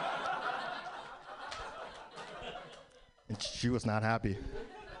 And she was not happy.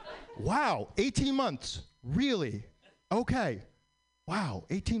 Wow, 18 months, really? Okay, wow,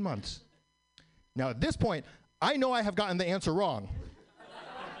 18 months. Now, at this point, I know I have gotten the answer wrong.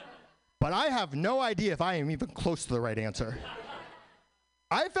 But I have no idea if I am even close to the right answer.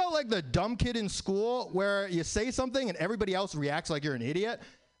 I felt like the dumb kid in school where you say something and everybody else reacts like you're an idiot,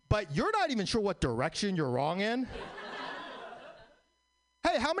 but you're not even sure what direction you're wrong in.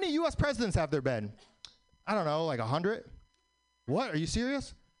 Hey, how many US presidents have there been? I don't know, 100? What, are you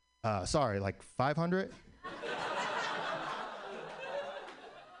serious? Sorry, 500?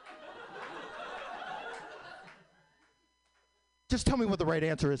 Just tell me what the right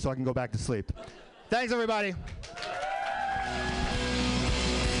answer is so I can go back to sleep. Thanks, everybody.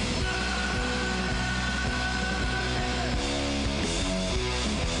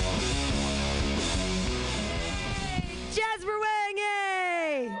 Jasper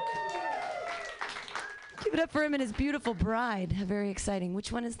Wang! Give it up for him and his beautiful bride. Very exciting.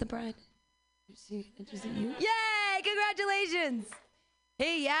 Which one is the bride? Interesting you? Yay! Congratulations!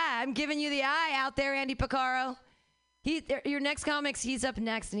 Hey, yeah, I'm giving you the eye out there, Andy Picaro. Your next comics, he's up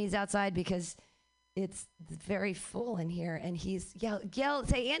next, and he's outside because it's very full in here. And he's yell,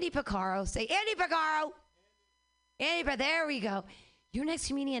 say Andy Picaro, say Andy Picaro, there we go. Your next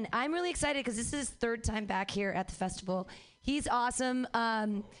comedian, I'm really excited because this is his 3rd time back here at the festival. He's awesome.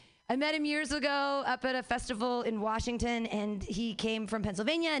 I met him years ago up at a festival in Washington, and he came from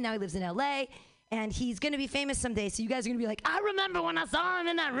Pennsylvania, and now he lives in LA. And he's going to be famous someday, so you guys are going to be like, I remember when I saw him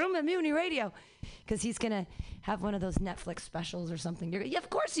in that room at MutinyRadio. Because he's going to have one of those Netflix specials or something. Yeah, of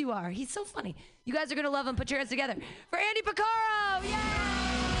course you are. He's so funny. You guys are going to love him. Put your hands together for Andy Picaro. Yeah!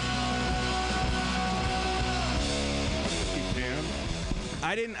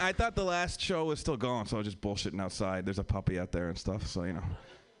 I thought the last show was still going, so I was just bullshitting outside. There's a puppy out there and stuff, so you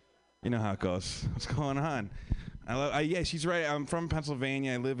know how it goes. What's going on? Yeah, she's right. I'm from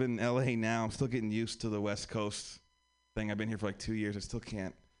Pennsylvania. I live in LA now. I'm still getting used to the West Coast thing. I've been here for 2 years. I still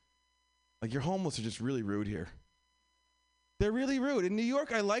can't. Your homeless are just really rude here. They're really rude. In New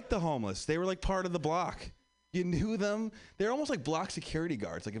York, I liked the homeless. They were part of the block. You knew them. They're almost like block security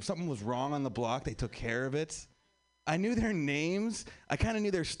guards. If something was wrong on the block, they took care of it. I knew their names. I kind of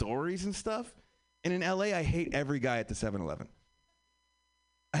knew their stories and stuff. And in LA, I hate every guy at the 7-Eleven.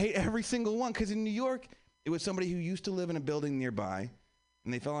 I hate every single one, because in New York, it was somebody who used to live in a building nearby,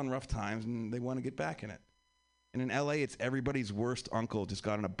 and they fell on rough times, and they want to get back in it. And in LA, it's everybody's worst uncle just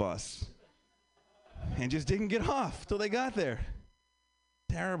got on a bus and just didn't get off till they got there.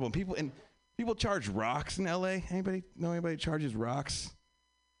 Terrible. People charge rocks in LA. Anybody know anybody charges rocks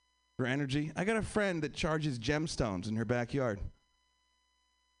for energy? I got a friend that charges gemstones in her backyard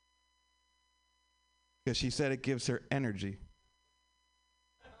because she said it gives her energy.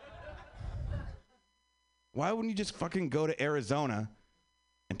 Why wouldn't you just fucking go to Arizona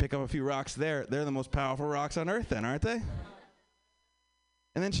and pick up a few rocks there? They're the most powerful rocks on earth then, aren't they?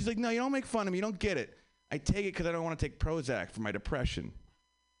 And then she's like, no, you don't make fun of me. You don't get it. I take it because I don't want to take Prozac for my depression.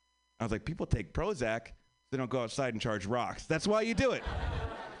 I was like, people take Prozac so they don't go outside and charge rocks. That's why you do it.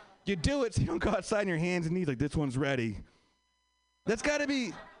 You do it so you don't go outside on your hands and knees like, this one's ready. That's got to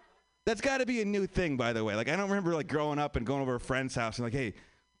be a new thing, by the way. I don't remember growing up and going over a friend's house and hey,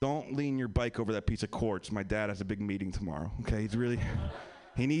 don't lean your bike over that piece of quartz. My dad has a big meeting tomorrow. Okay,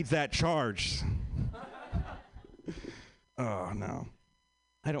 he needs that charge. Oh, no.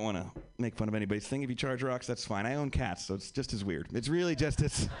 I don't want to make fun of anybody's thing. If you charge rocks, that's fine. I own cats, so it's just as weird. It's really just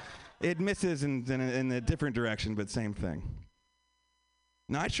as... It misses in a different direction, but same thing.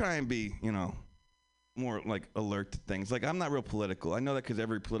 Now, I try and be, more, like, alert to things. Like, I'm not real political. I know that because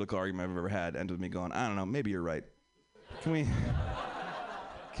every political argument I've ever had ends with me going, I don't know, maybe you're right. Can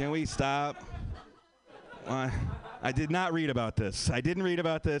we stop? I did not read about this. I didn't read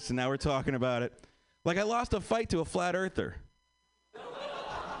about this, and now we're talking about it. Like, I lost a fight to a flat earther.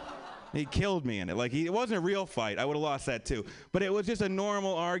 He killed me in it. Like, it wasn't a real fight. I would have lost that too. But it was just a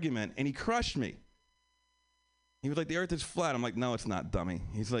normal argument, and he crushed me. He was like, the earth is flat. I'm like, no, it's not, dummy.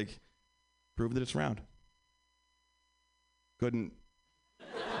 He's like, prove that it's round. Couldn't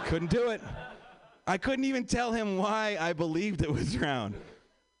do it. I couldn't even tell him why I believed it was round.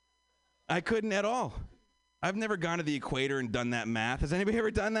 I couldn't at all. I've never gone to the equator and done that math. Has anybody ever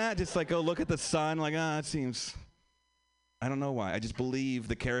done that? Just like, go look at the sun, like, it seems... I don't know why. I just believe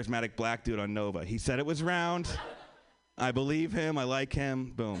the charismatic black dude on Nova. He said it was round. I believe him. I like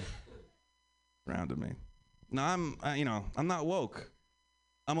him. Boom. Round to me. No, I'm not woke.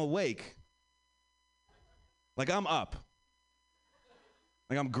 I'm awake. Like, I'm up.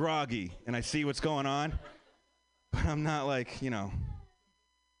 Like, I'm groggy, and I see what's going on. But I'm not like, like,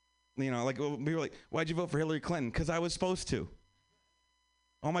 we were like, why'd you vote for Hillary Clinton? Because I was supposed to.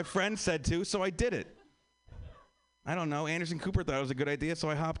 All my friends said to, so I did it. I don't know. Anderson Cooper thought it was a good idea, so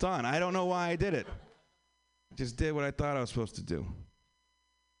I hopped on. I don't know why I did it. I just did what I thought I was supposed to do.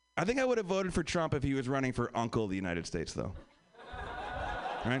 I think I would have voted for Trump if he was running for Uncle of the United States, though.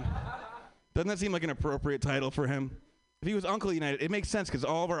 Right? Doesn't that seem like an appropriate title for him? If he was Uncle of the United, it makes sense because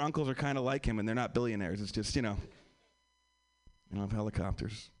all of our uncles are kind of like him, and they're not billionaires. It's just, have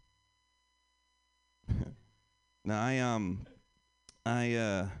helicopters. No, I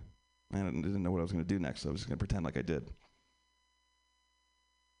didn't know what I was going to do next, so I was just going to pretend like I did.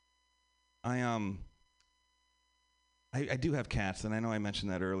 I do have cats, and I know I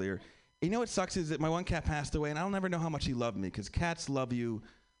mentioned that earlier. You know what sucks is that my one cat passed away, and I'll never know how much he loved me, because cats love you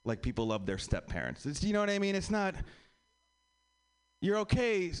like people love their step-parents. You know what I mean? It's not... You're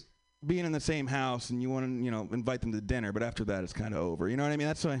okay being in the same house, and you want to, invite them to dinner, but after that, it's kind of over. You know what I mean?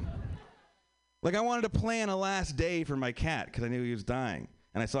 That's why... Like, I wanted to plan a last day for my cat, because I knew he was dying.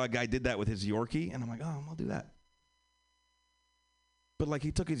 And I saw a guy did that with his Yorkie, and I'm like, I'll do that. But, like,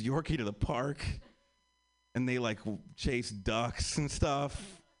 he took his Yorkie to the park, and they, like, chased ducks and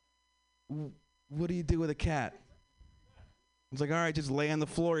stuff. What do you do with a cat? It's like, all right, just lay on the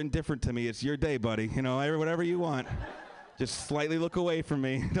floor indifferent to me. It's your day, buddy. Whatever you want. Just slightly look away from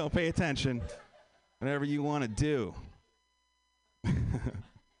me. Don't pay attention. Whatever you want to do.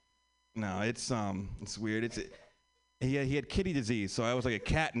 No, it's weird. He had kitty disease, so I was like a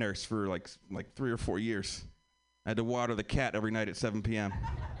cat nurse for like 3 or 4 years. I had to water the cat every night at 7 p.m.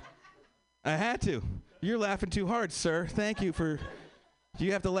 I had to. You're laughing too hard, sir. Thank you for...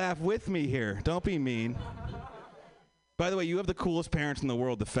 You have to laugh with me here. Don't be mean. By the way, you have the coolest parents in the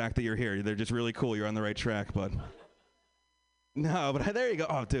world, the fact that you're here. They're just really cool. You're on the right track, bud. No, but there you go.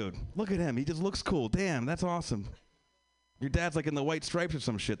 Oh, dude, look at him. He just looks cool. Damn, that's awesome. Your dad's like in the white stripes or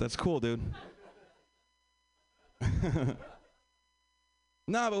some shit. That's cool, dude.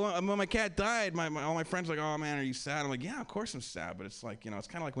 No, but when my cat died, all my friends were like, oh, man, are you sad? I'm like, yeah, of course I'm sad, but it's like, it's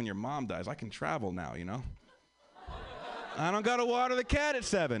kind of like when your mom dies. I can travel now, I don't got to water the cat at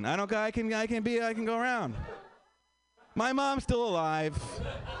 7. I can go around. My mom's still alive.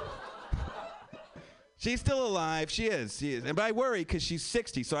 She's still alive. She is. But I worry because she's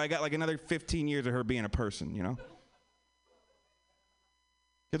 60, so I got like another 15 years of her being a person,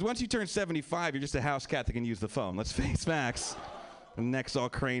 Because once you turn 75, you're just a house cat that can use the phone. Let's face facts. The neck's all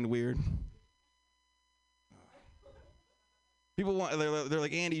craned weird. People they're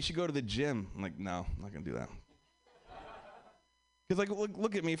like, Andy, you should go to the gym. I'm like, no, I'm not going to do that. Because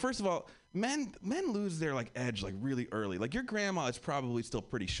look at me. First of all, men lose their edge really early. Like your grandma is probably still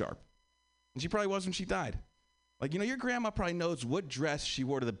pretty sharp. And she probably was when she died. Your grandma probably knows what dress she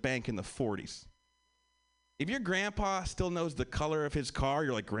wore to the bank in the 40s. If your grandpa still knows the color of his car,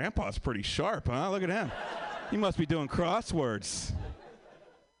 you're like, Grandpa's pretty sharp, huh? Look at him. He must be doing crosswords.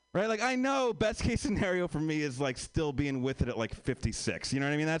 Right? I know best case scenario for me is still being with it at 56. You know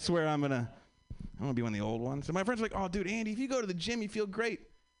what I mean? That's where I'm going to be one of the old ones. And my friends are like, oh, dude, Andy, if you go to the gym, you feel great.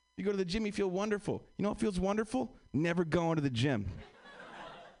 If you go to the gym, you feel wonderful. You know what feels wonderful? Never going to the gym.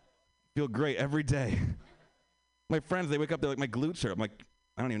 Feel great every day. My friends, they wake up, they're like, my glutes hurt. I'm like,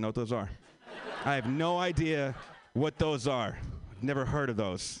 I don't even know what those are. I have no idea what those are. I've never heard of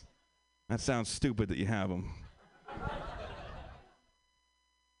those. That sounds stupid that you have them.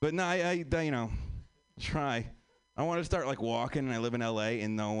 But no, I try. I want to start like walking, and I live in LA,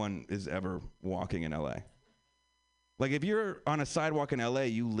 and no one is ever walking in LA. Like if you're on a sidewalk in LA,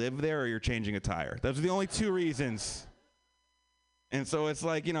 you live there or you're changing a tire. Those are the only two reasons. And so it's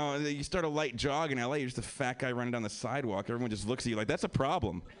like, you know, you start a light jog in LA, you're just a fat guy running down the sidewalk. Everyone just looks at you like, that's a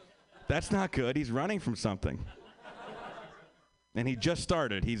problem. That's not good. He's running from something. And he just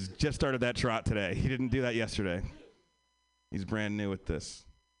started. He's just started that trot today. He didn't do that yesterday. He's brand new at this.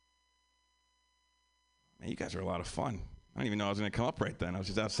 Man, you guys are a lot of fun. I didn't even know I was going to come up right then. I was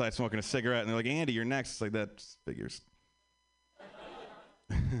just outside smoking a cigarette, and they're like, Andy, you're next. It's like, that figures.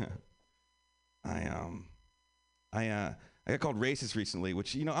 I got called racist recently,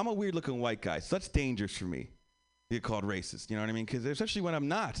 which, you know, I'm a weird-looking white guy, so that's dangerous for me to get called racist. You know what I mean? Because especially when I'm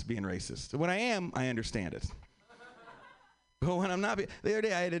not being racist. When I am, I understand it. But when I'm not, the other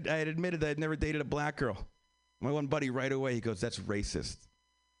day I had admitted that I'd never dated a black girl. My one buddy right away, he goes, that's racist.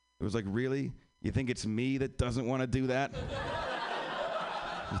 It was like, really? You think it's me that doesn't want to do that?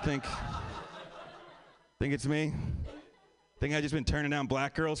 You think it's me? Think I've just been turning down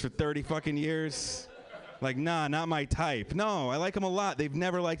black girls for 30 fucking years? Like, nah, not my type. No, I like them a lot. They've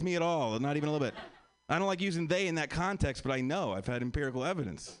never liked me at all, not even a little bit. I don't like using they in that context, but I know. I've had empirical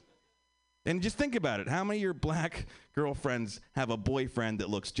evidence. And just think about it. How many of your black girlfriends have a boyfriend that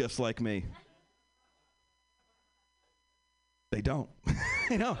looks just like me? They don't.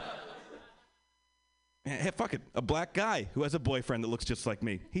 They don't. Hey, fuck it. A black guy who has a boyfriend that looks just like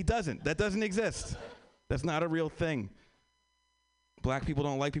me. He doesn't. That doesn't exist. That's not a real thing. Black people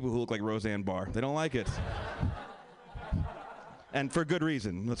don't like people who look like Roseanne Barr. They don't like it. And for good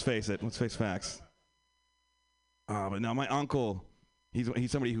reason. Let's face it. Let's face facts. But now my uncle,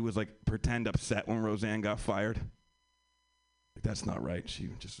 he's somebody who was like pretend upset when Roseanne got fired. Like, that's not right. She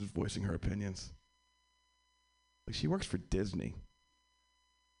just was voicing her opinions. Like, she works for Disney.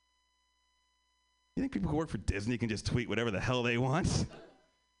 You think people who work for Disney can just tweet whatever the hell they want?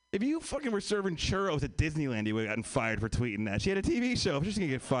 If you fucking were serving churros at Disneyland, you would have gotten fired for tweeting that. She had a TV show. She's going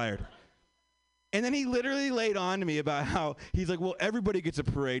to get fired. And then he literally laid on to me about how he's like, well, everybody gets a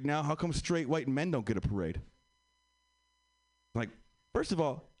parade now. How come straight white men don't get a parade? Like, first of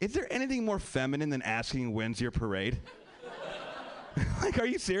all, is there anything more feminine than asking when's your parade? Like, are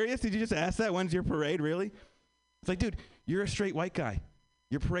you serious? Did you just ask that? When's your parade? Really? It's like, dude, you're a straight white guy.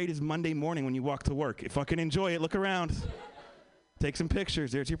 Your parade is Monday morning when you walk to work. Fucking enjoy it. Look around. Take some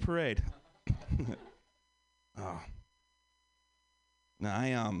pictures. There's your parade. Oh. Now,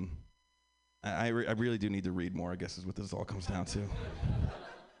 I really do need to read more, I guess is what this all comes down to.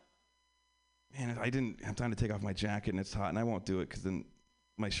 Man, I didn't have time to take off my jacket and it's hot, and I won't do it because then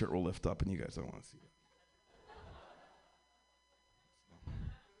my shirt will lift up and you guys don't want to see it.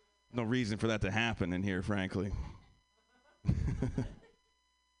 No reason for that to happen in here, frankly.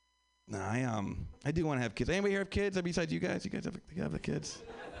 No, I do want to have kids. Anybody here have kids besides you guys? You guys have the kids?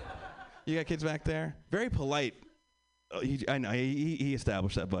 You got kids back there? Very polite. Oh, I know, he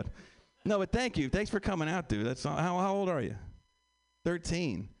established that, bud. No, but thank you. Thanks for coming out, dude. That's how old are you?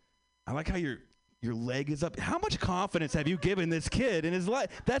 13. I like how your leg is up. How much confidence have you given this kid in his life?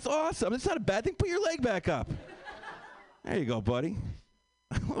 That's awesome. It's not a bad thing. Put your leg back up. There you go, buddy.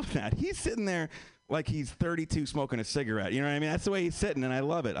 I love that. He's sitting there like he's 32 smoking a cigarette. You know what I mean? That's the way he's sitting, and I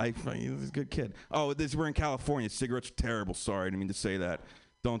love it. He's a good kid. Oh, we're in California. Cigarettes are terrible. Sorry, I didn't mean to say that.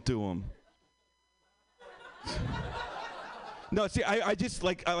 Don't do them. No, see, I just,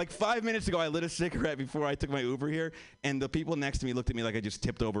 like 5 minutes ago, I lit a cigarette before I took my Uber here, and the people next to me looked at me like I just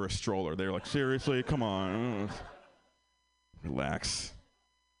tipped over a stroller. They were like, seriously? Come on. Relax.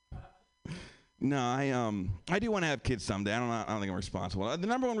 No, I do want to have kids someday. I don't think I'm responsible. The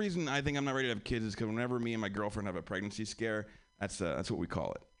number one reason I think I'm not ready to have kids is because whenever me and my girlfriend have a pregnancy scare, that's what we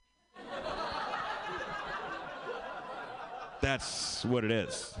call it. That's what it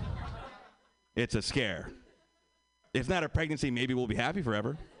is. It's a scare. If not a pregnancy, maybe we'll be happy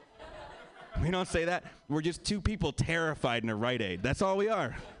forever. We don't say that. We're just two people terrified in a Rite Aid. That's all we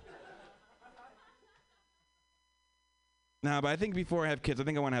are. Nah, but I think before I have kids, I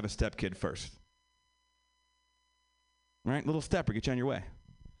think I want to have a stepkid first. Right? Little stepper, get you on your way.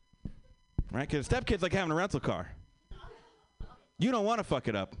 Right? Because a stepkid's like having a rental car. You don't want to fuck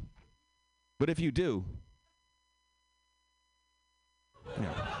it up. But if you do, you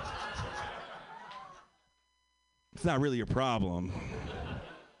know, it's not really your problem.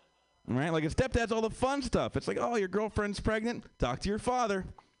 Right? Like a stepdad's all the fun stuff. It's like, oh, your girlfriend's pregnant? Talk to your father.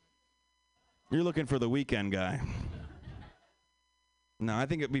 You're looking for the weekend guy. No, I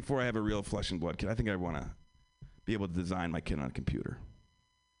think before I have a real flesh and blood kid, I think I want to be able to design my kid on a computer.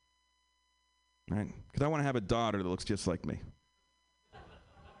 Right? Because I want to have a daughter that looks just like me.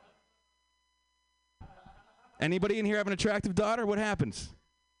 Anybody in here have an attractive daughter? What happens?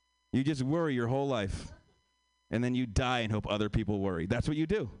 You just worry your whole life. And then you die and hope other people worry. That's what you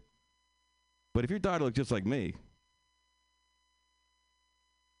do. But if your daughter looked just like me,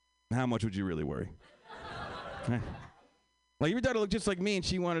 how much would you really worry? Like, if your daughter looked just like me and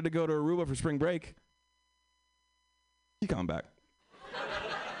she wanted to go to Aruba for spring break, she's coming back.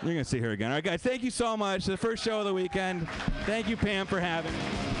 You're going to see her again. All right, guys, thank you so much. The first show of the weekend. Thank you, Pam, for having me.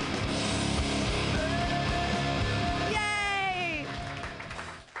 Yay!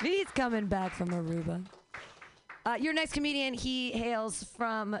 He's coming back from Aruba. Your next comedian, he hails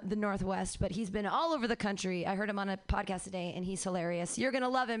from the Northwest, but he's been all over the country. I heard him on a podcast today, and he's hilarious. You're going to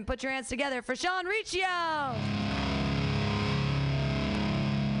love him. Put your hands together for Sean Riccio.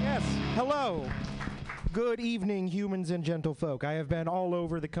 Yes, hello. Good evening, humans and gentlefolk. I have been all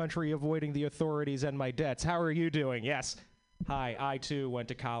over the country avoiding the authorities and my debts. How are you doing? Yes. Hi, I too went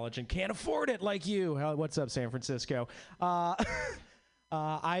to college and can't afford it like you. What's up, San Francisco?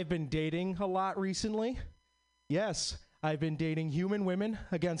 I've been dating a lot recently. Yes, I've been dating human women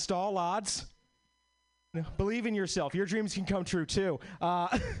against all odds. Believe in yourself. Your dreams can come true too.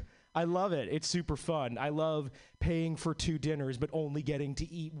 I love it. It's super fun. I love paying for 2 dinners but only getting to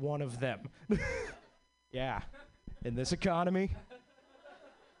eat one of them. Yeah. In this economy,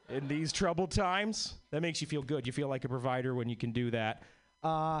 in these troubled times, that makes you feel good. You feel like a provider when you can do that.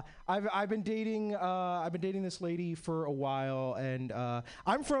 I've been dating this lady for a while, and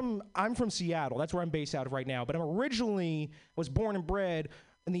I'm from Seattle. That's where I'm based out of right now. But was born and bred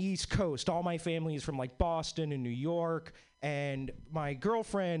in the East Coast. All my family is from like Boston and New York. And my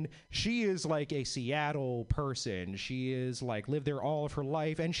girlfriend, she is like a Seattle person. She is like lived there all of her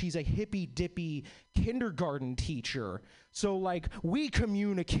life, and she's a hippy dippy kindergarten teacher. So like we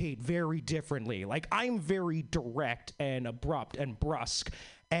communicate very differently. Like I'm very direct and abrupt and brusque.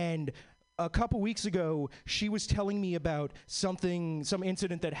 And a couple weeks ago, she was telling me about some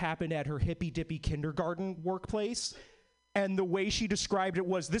incident that happened at her hippy dippy kindergarten workplace. And the way she described it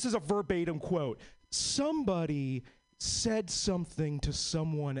was, this is a verbatim quote, somebody said something to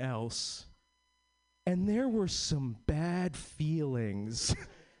someone else, and there were some bad feelings.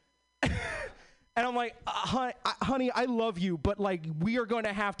 And I'm like, honey, I love you, but like we are going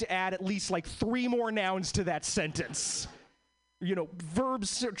to have to add at least like 3 more nouns to that sentence. You know, verb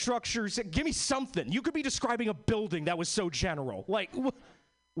structures, give me something. You could be describing a building that was so general. Like,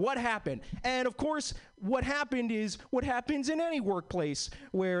 what happened? And of course, what happened is what happens in any workplace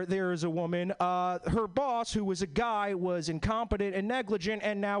where there is a woman. Her boss, who was a guy, was incompetent and negligent,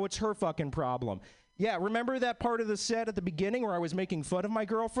 and now it's her fucking problem. Yeah, remember that part of the set at the beginning where I was making fun of my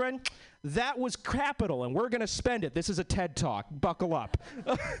girlfriend? That was capital, and we're going to spend it. This is a TED Talk. Buckle up.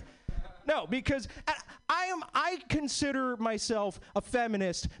 No, because I consider myself a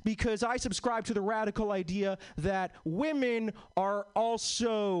feminist because I subscribe to the radical idea that women are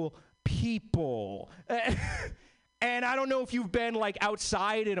also people. And I don't know if you've been like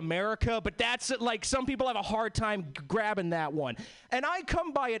outside in America, but that's like some people have a hard time grabbing that one. And I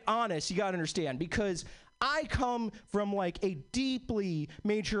come by it honest, you gotta understand, because I come from like a deeply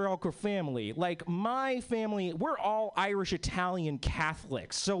matriarchal family. Like my family, we're all Irish Italian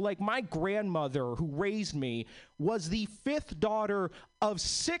Catholics. So like my grandmother who raised me was the 5th daughter of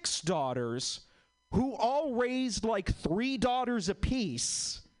 6 daughters who all raised like 3 daughters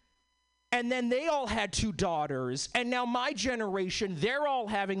apiece. And then they all had 2 daughters. And now my generation, they're all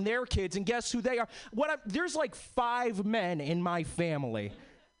having their kids. And guess who they are? There's like 5 men in my family.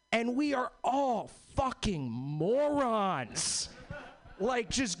 And we are all fucking morons. Like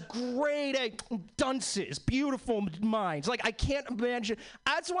just great dunces, beautiful minds. Like I can't imagine.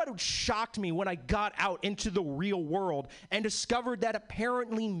 That's what shocked me when I got out into the real world and discovered that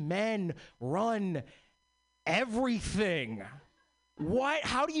apparently men run everything.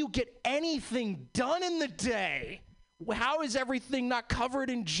 How do you get anything done in the day? How is everything not covered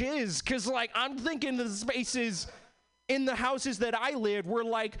in jizz? Because like I'm thinking the spaces in the houses that I lived were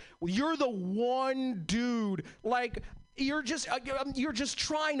like, you're the one dude, like you're just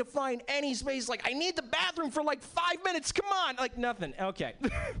trying to find any space. Like I need the bathroom for like 5 minutes. Come on, like nothing. Okay.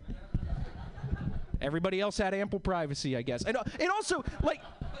 Everybody else had ample privacy, I guess. And also like.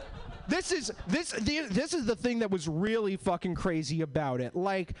 This is the thing that was really fucking crazy about it.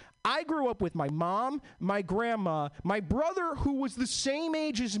 Like, I grew up with my mom, my grandma, my brother who was the same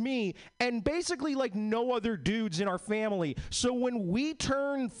age as me, and basically like no other dudes in our family. So when we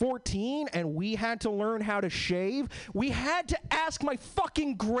turned 14 and we had to learn how to shave, we had to ask my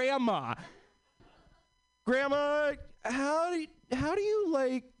fucking grandma. Grandma, how do you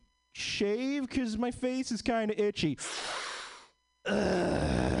like shave? 'Cause my face is kind of itchy.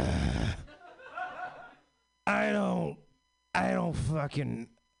 I don't fucking,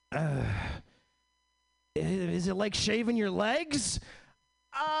 is it like shaving your legs?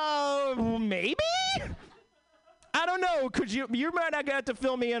 Maybe? I don't know. Could you might not have to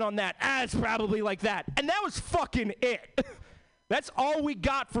fill me in on that. It's probably like that. And that was fucking it. That's all we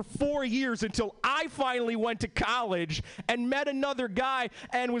got for 4 years until I finally went to college and met another guy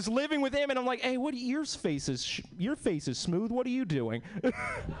and was living with him. And I'm like, hey, your face is smooth. What are you doing?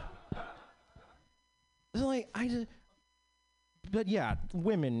 Like, but yeah,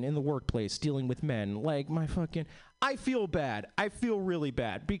 women in the workplace dealing with men, like I feel bad. I feel really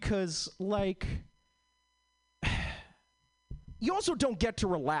bad because, like, you also don't get to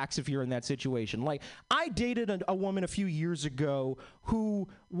relax if you're in that situation. Like, I dated a woman a few years ago who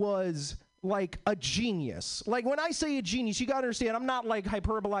was like a genius. Like, when I say a genius, you gotta understand, I'm not like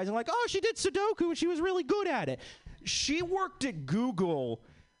hyperbolizing, like, oh, she did Sudoku and she was really good at it. She worked at Google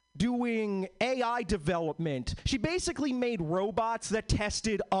doing AI development. She basically made robots that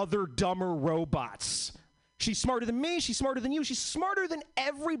tested other dumber robots. She's smarter than me, she's smarter than you, she's smarter than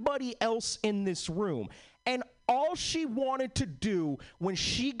everybody else in this room. And all she wanted to do when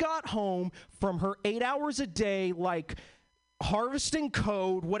she got home from her 8 hours a day, like harvesting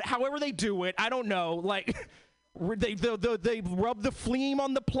code, however they do it, I don't know, like they rub the phlegm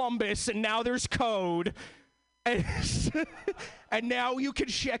on the plumbus and now there's code. And now you can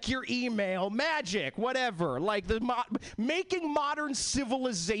check your email, magic, whatever, like making modern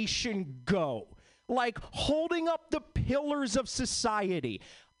civilization go, like holding up the pillars of society.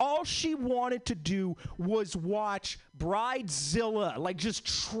 All she wanted to do was watch Bridezilla, like just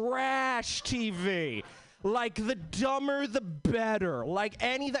trash TV. Like, the dumber, the better. Like,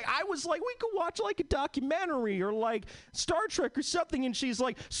 anything. I was like, we could watch, like, a documentary or, like, Star Trek or something. And she's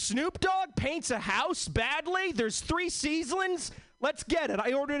like, Snoop Dogg paints a house badly? There's 3 seasons? Let's get it.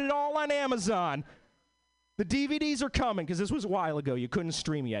 I ordered it all on Amazon. The DVDs are coming, because this was a while ago. You couldn't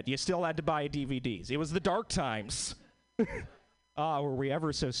stream yet. You still had to buy DVDs. It was the dark times. Were we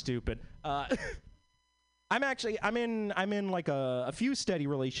ever so stupid? I'm in like a few steady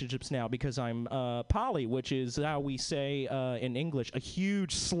relationships now because I'm poly, which is how we say in English a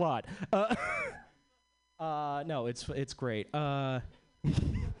huge slut. No, it's great. Right?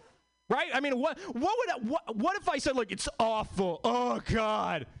 I mean, what if I said, like, it's awful? Oh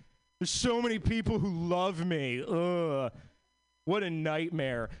God, there's so many people who love me. Ugh, what a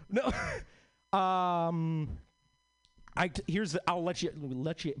nightmare. No. I'll let you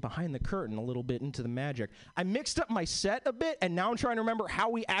behind the curtain a little bit into the magic. I mixed up my set a bit, and now I'm trying to remember how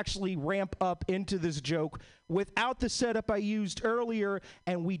we actually ramp up into this joke without the setup I used earlier,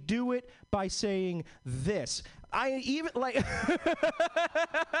 and we do it by saying this. I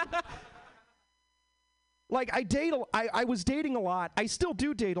was dating a lot. I still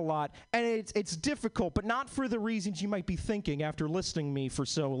do date a lot, and it's difficult, but not for the reasons you might be thinking after listening to me for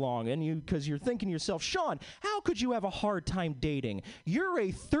so long. And because you're thinking to yourself, Sean, how could you have a hard time dating? You're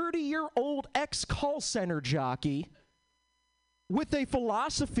a 30-year-old ex-call center jockey with a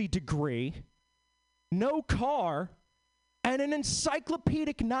philosophy degree, no car, and an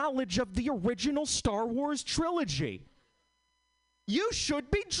encyclopedic knowledge of the original Star Wars trilogy. You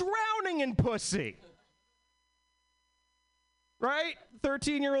should be drowning in pussy. Right?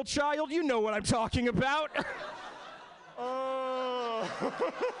 13-year-old child, you know what I'm talking about.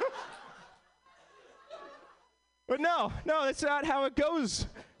 But no, that's not how it goes.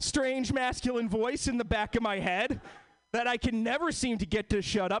 Strange masculine voice in the back of my head that I can never seem to get to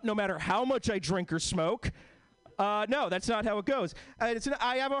shut up no matter how much I drink or smoke. No, that's not how it goes. I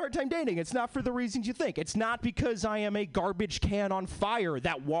have a hard time dating. It's not for the reasons you think. It's not because I am a garbage can on fire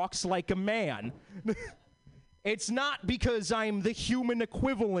that walks like a man. It's not because I'm the human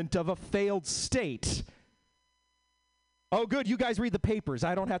equivalent of a failed state. Oh, good, you guys read the papers.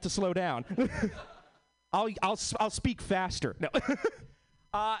 I don't have to slow down. I'll speak faster. No.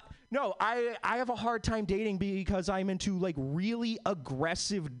 No, I have a hard time dating because I'm into, like, really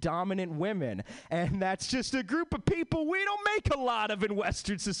aggressive, dominant women. And that's just a group of people we don't make a lot of in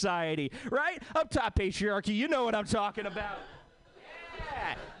Western society, right? Up top patriarchy, you know what I'm talking about.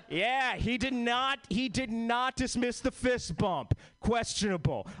 Yeah, he did not dismiss the fist bump.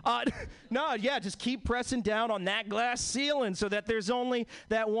 Questionable. No, yeah, just keep pressing down on that glass ceiling so that there's only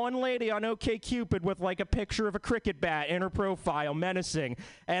that one lady on OkCupid with, like, a picture of a cricket bat in her profile, menacing.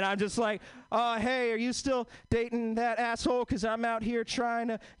 And I'm just like, hey, are you still dating that asshole? Because I'm out here trying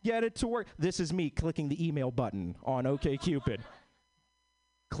to get it to work. This is me clicking the email button on OkCupid.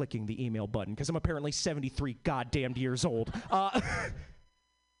 Clicking the email button because I'm apparently 73 goddamn years old.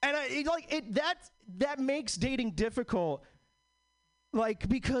 And that makes dating difficult, like,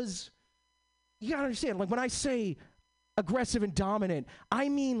 because you gotta understand, like when I say aggressive and dominant, I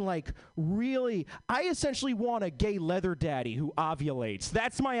mean like really, I essentially want a gay leather daddy who ovulates.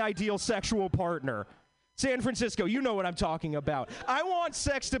 That's my ideal sexual partner. San Francisco, you know what I'm talking about. I want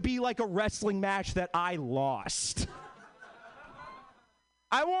sex to be like a wrestling match that I lost.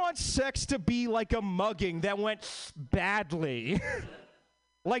 I want sex to be like a mugging that went badly.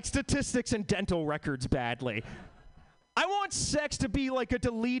 Like statistics and dental records badly. I want sex to be like a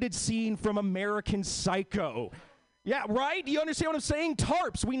deleted scene from American Psycho. Yeah, right? You understand what I'm saying?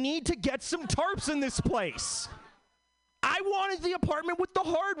 Tarps. We need to get some tarps in this place. I wanted the apartment with the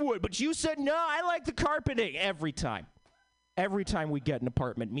hardwood, but you said, no, I like the carpeting. Every time. Every time we get an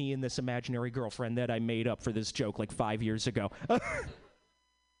apartment, me and this imaginary girlfriend that I made up for this joke like 5 years ago.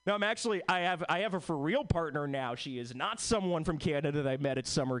 No, I have a for real partner now. She is not someone from Canada that I met at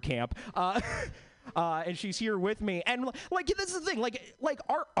summer camp. And she's here with me. And like, this is the thing, like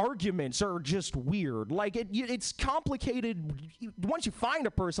our arguments are just weird. Like it's complicated. Once you find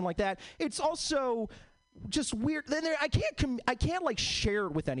a person like that, it's also just weird. Then I can't like share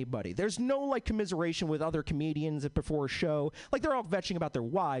it with anybody. There's no like commiseration with other comedians before a show. Like they're all vetching about their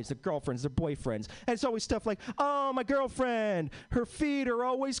wives, their girlfriends, their boyfriends. And it's always stuff like, oh, my girlfriend, her feet are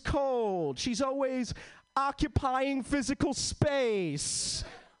always cold. She's always occupying physical space.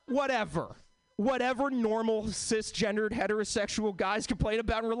 Whatever normal cisgendered heterosexual guys complain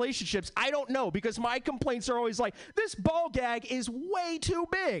about in relationships. I don't know, because my complaints are always like, this ball gag is way too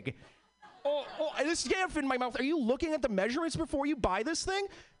big. This gaff in my mouth. Are you looking at the measurements before you buy this thing?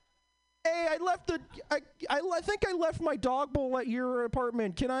 Hey, I think I left my dog bowl at your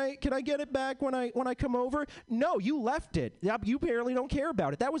apartment. Can I get it back when I come over? No, you left it. You apparently don't care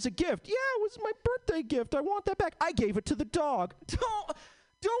about it. That was a gift. Yeah, it was my birthday gift. I want that back. I gave it to the dog.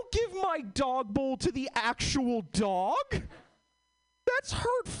 Don't give my dog bowl to the actual dog. That's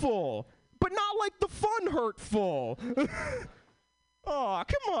hurtful, but not like the fun hurtful. Oh,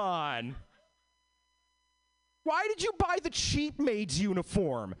 come on. Why did you buy the cheap maid's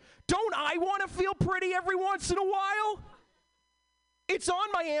uniform? Don't I want to feel pretty every once in a while? It's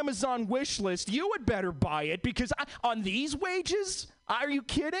on my Amazon wish list. You had better buy it, because on these wages, are you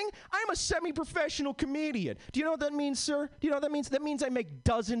kidding? I'm a semi-professional comedian. Do you know what that means, sir? Do you know what that means? That means I make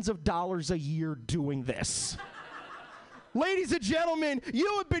dozens of dollars a year doing this. Ladies and gentlemen,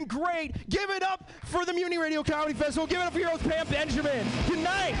 you have been great. Give it up for the Mutiny Radio Comedy Festival. Give it up for your host, Pam Benjamin. Good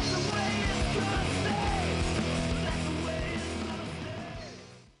night.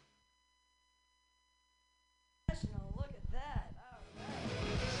 Look at that. All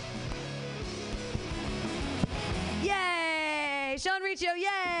right. Yay! Sean Riccio,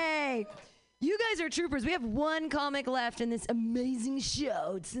 yay! You guys are troopers. We have one comic left in this amazing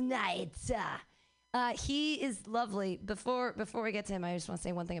show tonight. He is lovely. Before we get to him, I just want to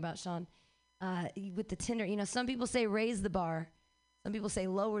say one thing about Sean. With the Tinder, some people say raise the bar. Some people say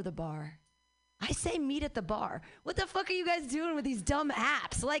lower the bar. I say meet at the bar. What the fuck are you guys doing with these dumb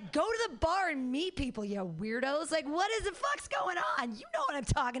apps? Like, go to the bar and meet people, you weirdos. Like, what is the fuck's going on? You know what I'm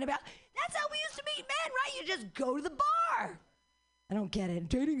talking about. That's how we used to meet men, right? You just go to the bar. I don't get it.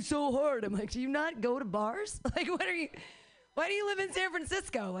 Dating's so hard. I'm like, do you not go to bars? Like, why do you live in San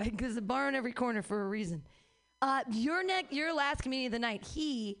Francisco? Like, there's a bar on every corner for a reason. Your last comedian of the night,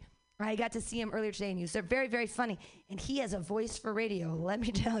 I got to see him earlier today, and he was very, very funny. And he has a voice for radio, let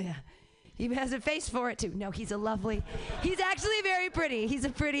me tell you. He has a face for it, too. No, he's actually very pretty. He's a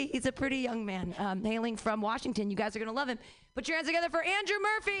pretty young man, hailing from Washington. You guys are going to love him. Put your hands together for Andrew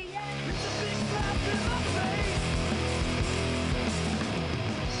Murphy.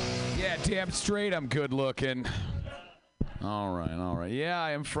 Yeah, damn straight I'm good looking. All right. Yeah,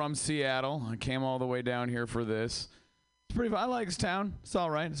 I am from Seattle. I came all the way down here for this. It's pretty fun. I like this town. It's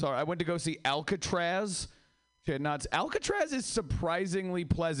all right. I went to go see Alcatraz. Alcatraz is surprisingly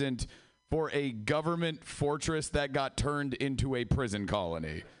pleasant for a government fortress that got turned into a prison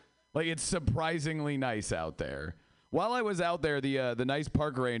colony. Like, it's surprisingly nice out there. While I was out there, the nice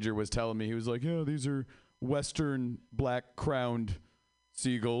park ranger was telling me, he was like, yeah, these are western black-crowned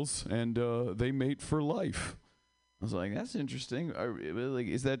seagulls, and they mate for life. I was like, that's interesting.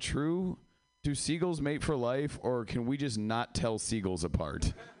 Is that true? Do seagulls mate for life, or can we just not tell seagulls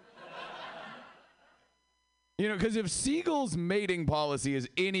apart? Because if seagulls' mating policy is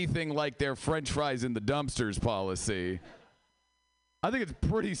anything like their French fries in the dumpsters policy, I think it's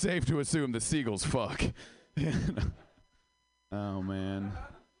pretty safe to assume the seagulls fuck. Oh, man.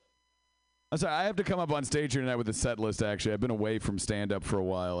 I'm sorry, I have to come up on stage here tonight with a set list, actually. I've been away from stand-up for a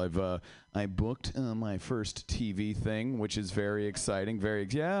while. I booked my first TV thing, which is very exciting.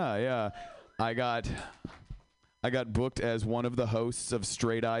 Yeah. I got I got booked as one of the hosts of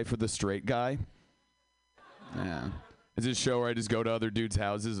Straight Eye for the Straight Guy. Yeah. It's this show where I just go to other dudes'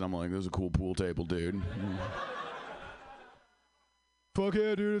 houses and I'm like, there's a cool pool table, dude. Fuck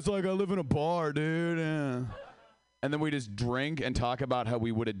yeah, dude. It's like I live in a bar, dude. Yeah. And then we just drink and talk about how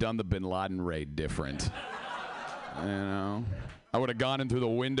we would have done the Bin Laden raid different. You know? I would have gone in through the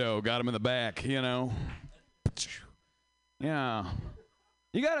window, got him in the back, you know? Yeah.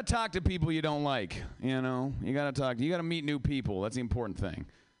 You got to talk to people you don't like, you know? You got to meet new people. That's the important thing.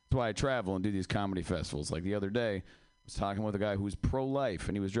 That's why I travel and do these comedy festivals. Like the other day, I was talking with a guy who's pro-life,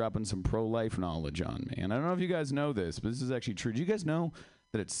 and he was dropping some pro-life knowledge on me. And I don't know if you guys know this, but this is actually true. Do you guys know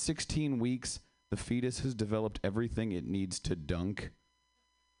that at 16 weeks, the fetus has developed everything it needs to dunk?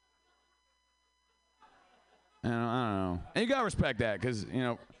 I don't know. And you got to respect that because, you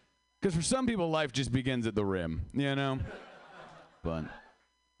know, because for some people, life just begins at the rim, you know? But,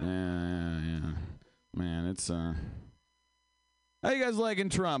 yeah. Man, it's, how you guys liking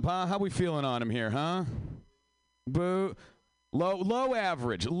Trump, huh? How we feeling on him here, huh? Boo. Low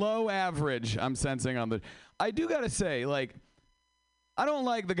average. I'm sensing on the, I do got to say, like, I don't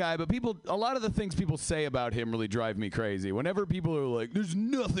like the guy, but a lot of the things people say about him really drive me crazy. Whenever people are like, there's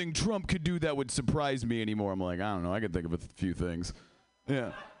nothing Trump could do that would surprise me anymore, I'm like, I don't know, I can think of a few things.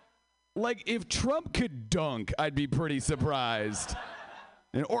 Yeah. Like, if Trump could dunk, I'd be pretty surprised.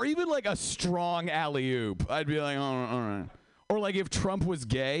 Or even like a strong alley-oop, I'd be like, oh, all right. Or like if Trump was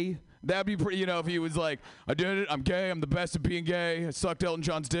gay, that'd be pretty, you know, if he was like, I did it, I'm gay, I'm the best at being gay, I sucked Elton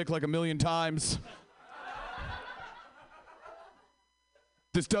John's dick like 1,000,000 times.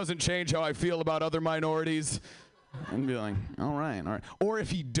 This doesn't change how I feel about other minorities. And be like, all right. Or if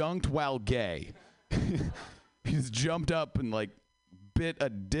he dunked while gay. He's jumped up and like bit a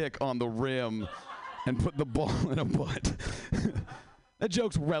dick on the rim and put the ball in a butt. That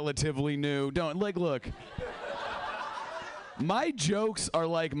joke's relatively new. Look. My jokes are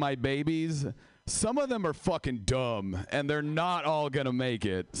like my babies. Some of them are fucking dumb, and they're not all gonna make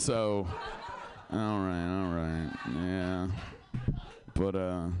it. So, all right. Yeah. But,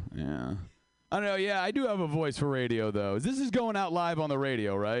 yeah. I don't know, yeah, I do have a voice for radio, though. This is going out live on the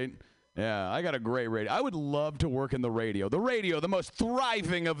radio, right? Yeah, I got a great radio. I would love to work in the radio. The radio, the most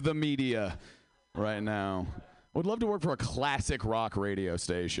thriving of the media right now. I would love to work for a classic rock radio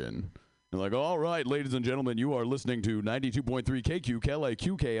station. You're like, all right, ladies and gentlemen, you are listening to 92.3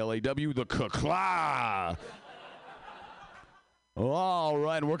 KQKLAQ the Kakla. All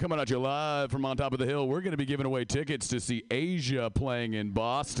right, and we're coming at you live from on top of the hill. We're going to be giving away tickets to see Asia playing in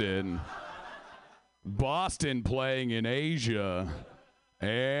Boston. Boston playing in Asia.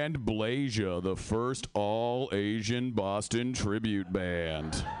 And Blasia, the first all-Asian Boston tribute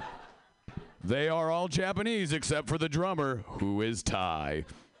band. They are all Japanese except for the drummer, who is Thai.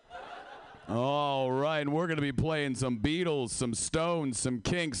 All right, and we're going to be playing some Beatles, some Stones, some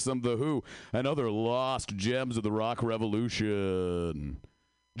Kinks, some The Who, and other lost gems of the rock revolution.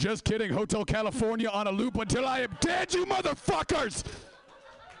 Just kidding, Hotel California on a loop until I am dead, you motherfuckers!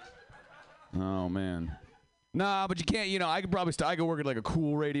 Oh, man. Nah, but you can't, you know, I could probably I could work at like a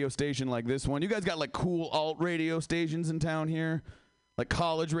cool radio station like this one. You guys got like cool alt radio stations in town here? Like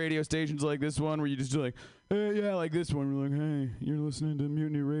college radio stations like this one where you just do like, hey, yeah, like this one. We're like, hey, you're listening to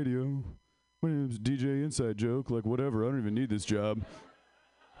Mutiny Radio. My name's DJ Inside Joke, like whatever, I don't even need this job.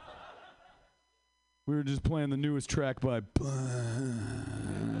 We were just playing the newest track by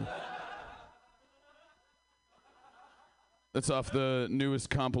that's off the newest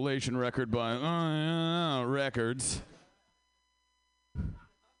compilation record by Records.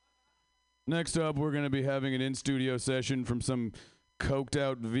 Next up, we're going to be having an in-studio session from some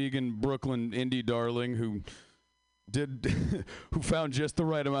coked-out vegan Brooklyn indie darling who found just the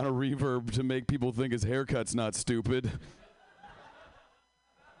right amount of reverb to make people think his haircut's not stupid.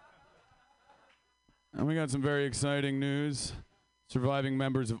 And we got some very exciting news. Surviving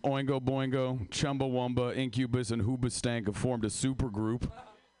members of Oingo Boingo, Chumbawamba, Incubus, and Hoobastank have formed a supergroup.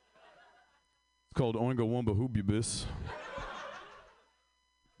 It's called Oingo Wumba Hoobubus.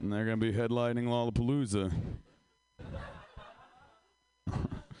 And they're going to be headlining Lollapalooza.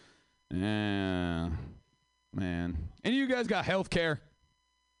 Yeah. Man. Any of you guys got health care?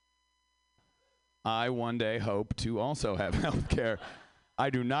 I one day hope to also have health care. I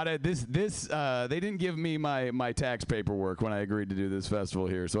do not have this they didn't give me my tax paperwork when I agreed to do this festival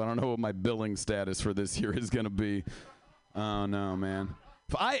here, so I don't know what my billing status for this year is going to be. Oh no, man.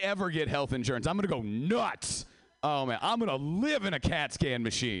 If I ever get health insurance, I'm going to go nuts. Oh man, I'm going to live in a CAT scan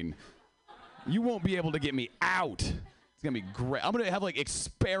machine. You won't be able to get me out. It's going to be great. I'm going to have like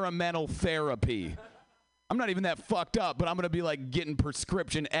experimental therapy. I'm not even that fucked up, but I'm going to be like getting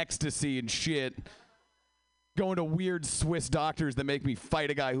prescription ecstasy and shit. going to weird Swiss doctors that make me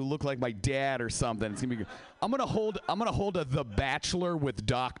fight a guy who looked like my dad or something. It's gonna be. I'm gonna hold a The Bachelor with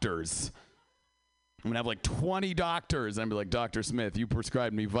doctors. I'm gonna have like 20 doctors, and I'm gonna be like, Dr. Smith, you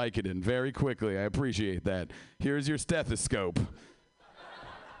prescribed me Vicodin very quickly. I appreciate that. Here's your stethoscope.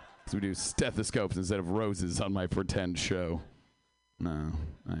 So we do stethoscopes instead of roses on my pretend show. No,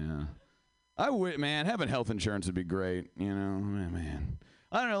 man, having health insurance would be great. You know, man.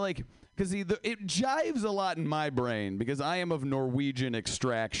 I don't know, like, because it jives a lot in my brain because I am of Norwegian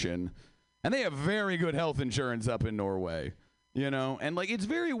extraction, and they have very good health insurance up in Norway. You know, and like it's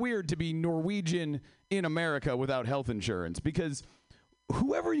very weird to be Norwegian in America without health insurance because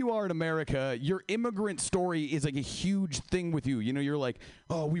whoever you are in America, your immigrant story is like a huge thing with you. You know, you're like,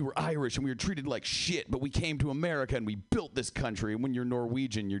 oh, we were Irish and we were treated like shit, but we came to America and we built this country. And when you're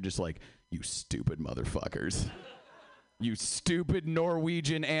Norwegian, you're just like, you stupid motherfuckers. You stupid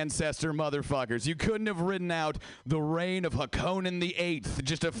Norwegian ancestor motherfuckers. You couldn't have ridden out the reign of Hakonen VIII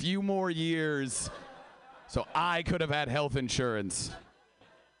just a few more years. So I could have had health insurance.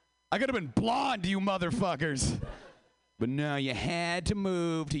 I could have been blonde, you motherfuckers. But no, you had to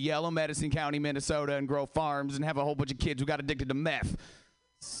move to Yellow Medicine County, Minnesota, and grow farms and have a whole bunch of kids who got addicted to meth.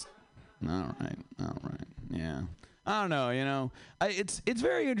 All right, yeah. I don't know, you know. It's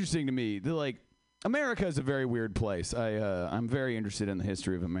very interesting to me. Like, America is a very weird place. I'm very interested in the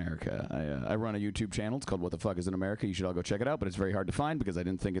history of America. I run a YouTube channel. It's called What the Fuck is in America. You should all go check it out, but it's very hard to find because I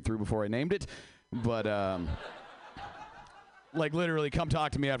didn't think it through before I named it. But, like, literally, come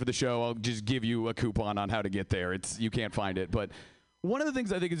talk to me after the show. I'll just give you a coupon on how to get there. You can't find it. But one of the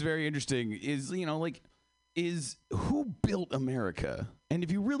things I think is very interesting is, you know, like, is who built America? And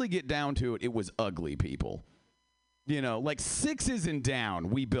if you really get down to it, it was ugly people. You know, like, sixes and down,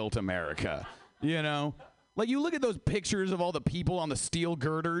 we built America. You know? Like, you look at those pictures of all the people on the steel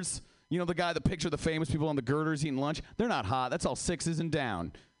girders. You know, the picture of the famous people on the girders eating lunch. They're not hot. That's all sixes and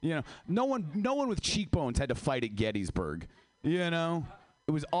down. You know, no one with cheekbones had to fight at Gettysburg. You know,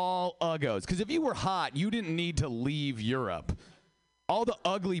 it was all uggos. Because if you were hot, you didn't need to leave Europe. All the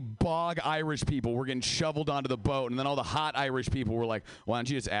ugly bog Irish people were getting shoveled onto the boat, and then all the hot Irish people were like, why don't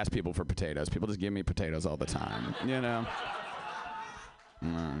you just ask people for potatoes? People just give me potatoes all the time, you know? All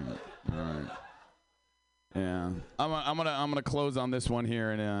right. Yeah. I'm gonna close on this one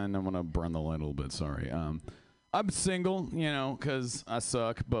here, and I'm gonna burn the light a little bit, sorry. I'm single, you know, because I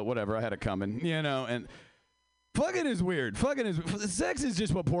suck, but whatever, I had it coming, you know, and fucking is weird. Sex is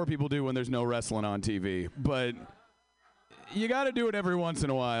just what poor people do when there's no wrestling on TV. But you got to do it every once in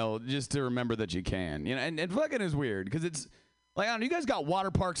a while just to remember that you can. You know, and fucking is weird because it's like, I don't know, you guys got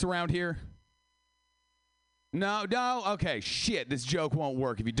water parks around here? No, okay, shit, this joke won't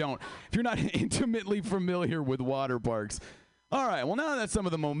work if you're not intimately familiar with water parks. All right, well, now that some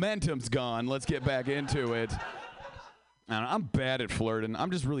of the momentum's gone, let's get back into it. I don't know, I'm bad at flirting.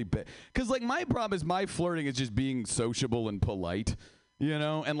 I'm just really bad. Because, like, my problem is my flirting is just being sociable and polite, you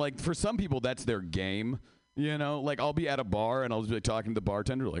know? And, like, for some people, that's their game, you know? Like, I'll be at a bar, and I'll just be like, talking to the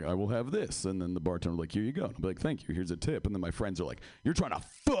bartender, like, I will have this. And then the bartender will be like, here you go. And I'll be like, thank you, here's a tip. And then my friends are like, you're trying to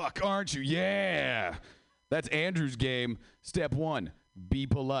fuck, aren't you? Yeah! That's Andrew's game. Step 1, be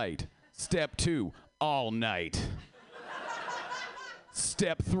polite. Step 2, all night.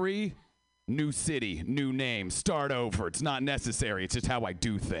 Step 3, new city, new name, start over. It's not necessary. It's just how I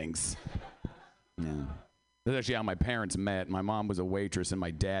do things. Yeah. That's actually how my parents met. My mom was a waitress, and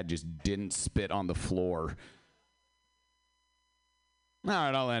my dad just didn't spit on the floor. All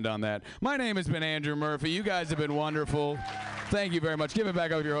right, I'll end on that. My name has been Andrew Murphy. You guys have been wonderful. Thank you very much. Give it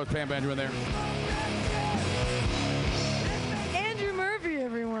back over to your host, Pam Benjamin, there. Andrew Murphy,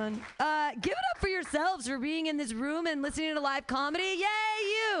 everyone. Give it up for yourselves for being in this room and listening to live comedy. Yay,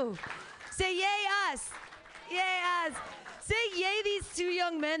 you! Say yay us. Yay us. Say yay these two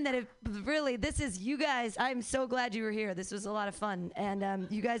young men that have really, this is you guys. I'm so glad you were here. This was a lot of fun. And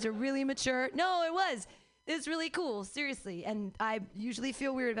you guys are really mature. No, it was. It was really cool, seriously. And I usually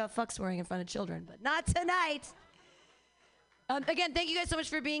feel weird about fuck swearing in front of children, but not tonight. Again, thank you guys so much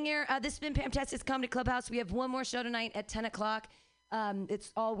for being here. This has been Pamtastic's Comedy Clubhouse. We have one more show tonight at 10 o'clock.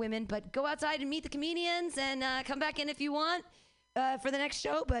 It's all women, but go outside and meet the comedians and come back in if you want. For the next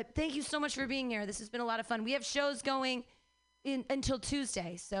show, but thank you so much for being here. This has been a lot of fun. We have shows going until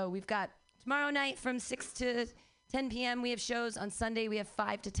Tuesday, so we've got tomorrow night from 6 to 10 p.m. We have shows on Sunday. We have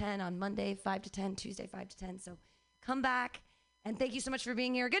 5 to 10 on Monday, 5 to 10, Tuesday, 5 to 10. So come back, and thank you so much for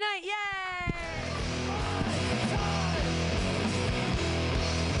being here. Good night. Yay!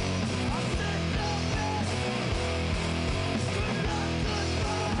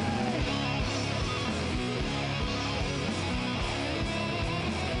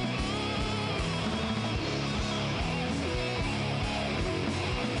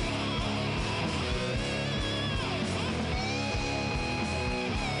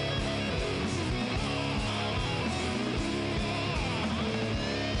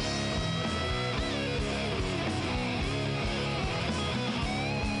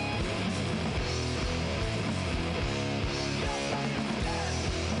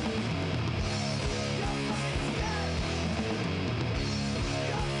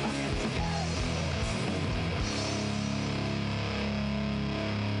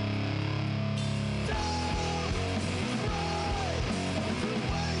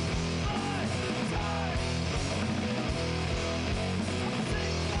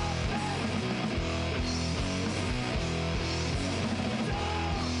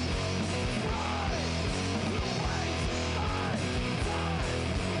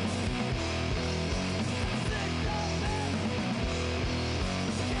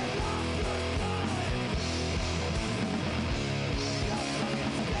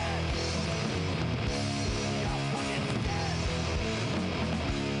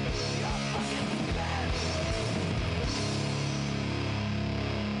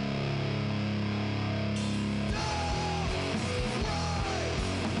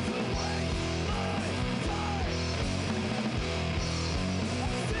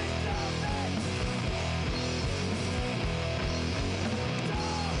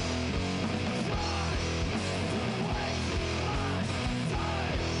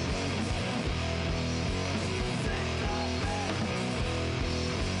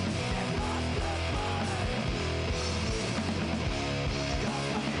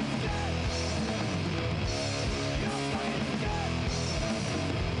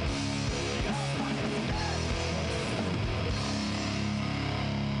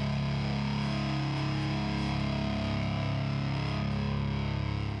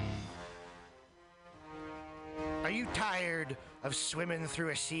 Are you tired of swimming through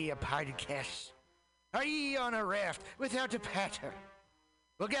a sea of podcasts? Are ye on a raft without a paddle?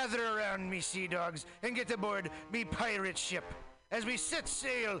 Well, gather around me, sea dogs, and get aboard me pirate ship as we set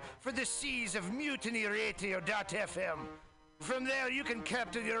sail for the seas of MutinyRadio.fm. From there, you can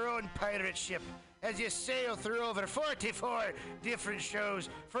captain your own pirate ship as you sail through over 44 different shows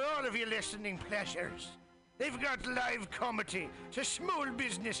for all of your listening pleasures. They've got live comedy to small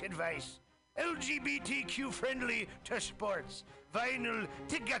business advice, LGBTQ friendly to sports, vinyl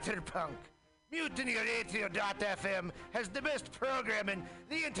to gutter punk. MutinyRadio.fm has the best programming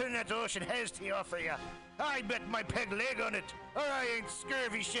the internet ocean has to offer you. I bet my peg leg on it, or I ain't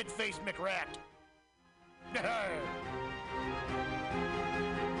scurvy shit-faced McRat.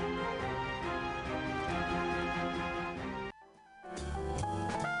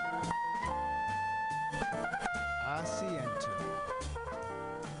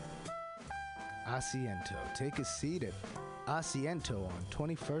 Asiento. Take a seat at Asiento on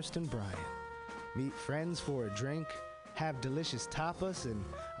 21st and Bryant. Meet friends for a drink, have delicious tapas, and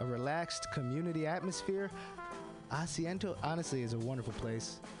a relaxed community atmosphere. Asiento, honestly, is a wonderful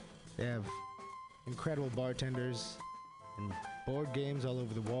place. They have incredible bartenders and board games all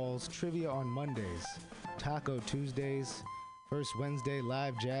over the walls, trivia on Mondays, Taco Tuesdays, First Wednesday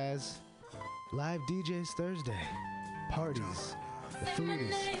live jazz, live DJs Thursday, parties. The food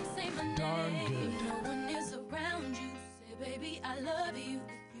is darn good. No one is around you. Say, baby, I love you.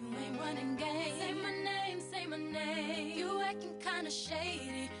 If you ain't running game, say my name, say my name. You acting kinda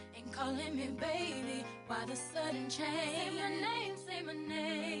shady, ain't calling me baby. Why the sudden change? Say my name, say my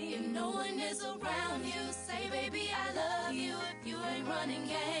name. If no one is around you, say, baby, I love you. If you ain't running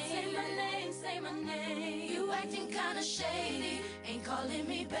game, say my name, say my name. You acting kinda shady, ain't calling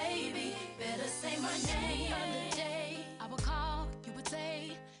me baby. Better say my name. Other day, I would call, you would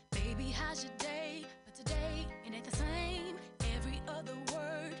say, baby, how's your day? But today, it ain't the same. Every other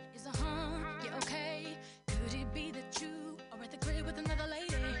word is a yeah, okay. Could it be that you are at the crib with another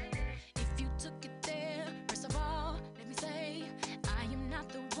lady? If you took it there, first of all, let me say, I am not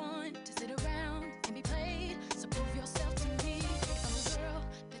the one to sit around and be played. So prove yourself to me. If I'm the girl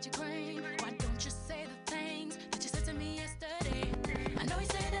that you claim, why don't you say the things that you said to me yesterday? I know you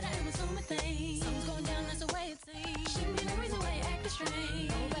said that I am assuming things. Something's going down, that's the way it seems. Shouldn't be no reason why you acting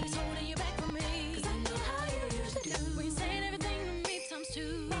strange.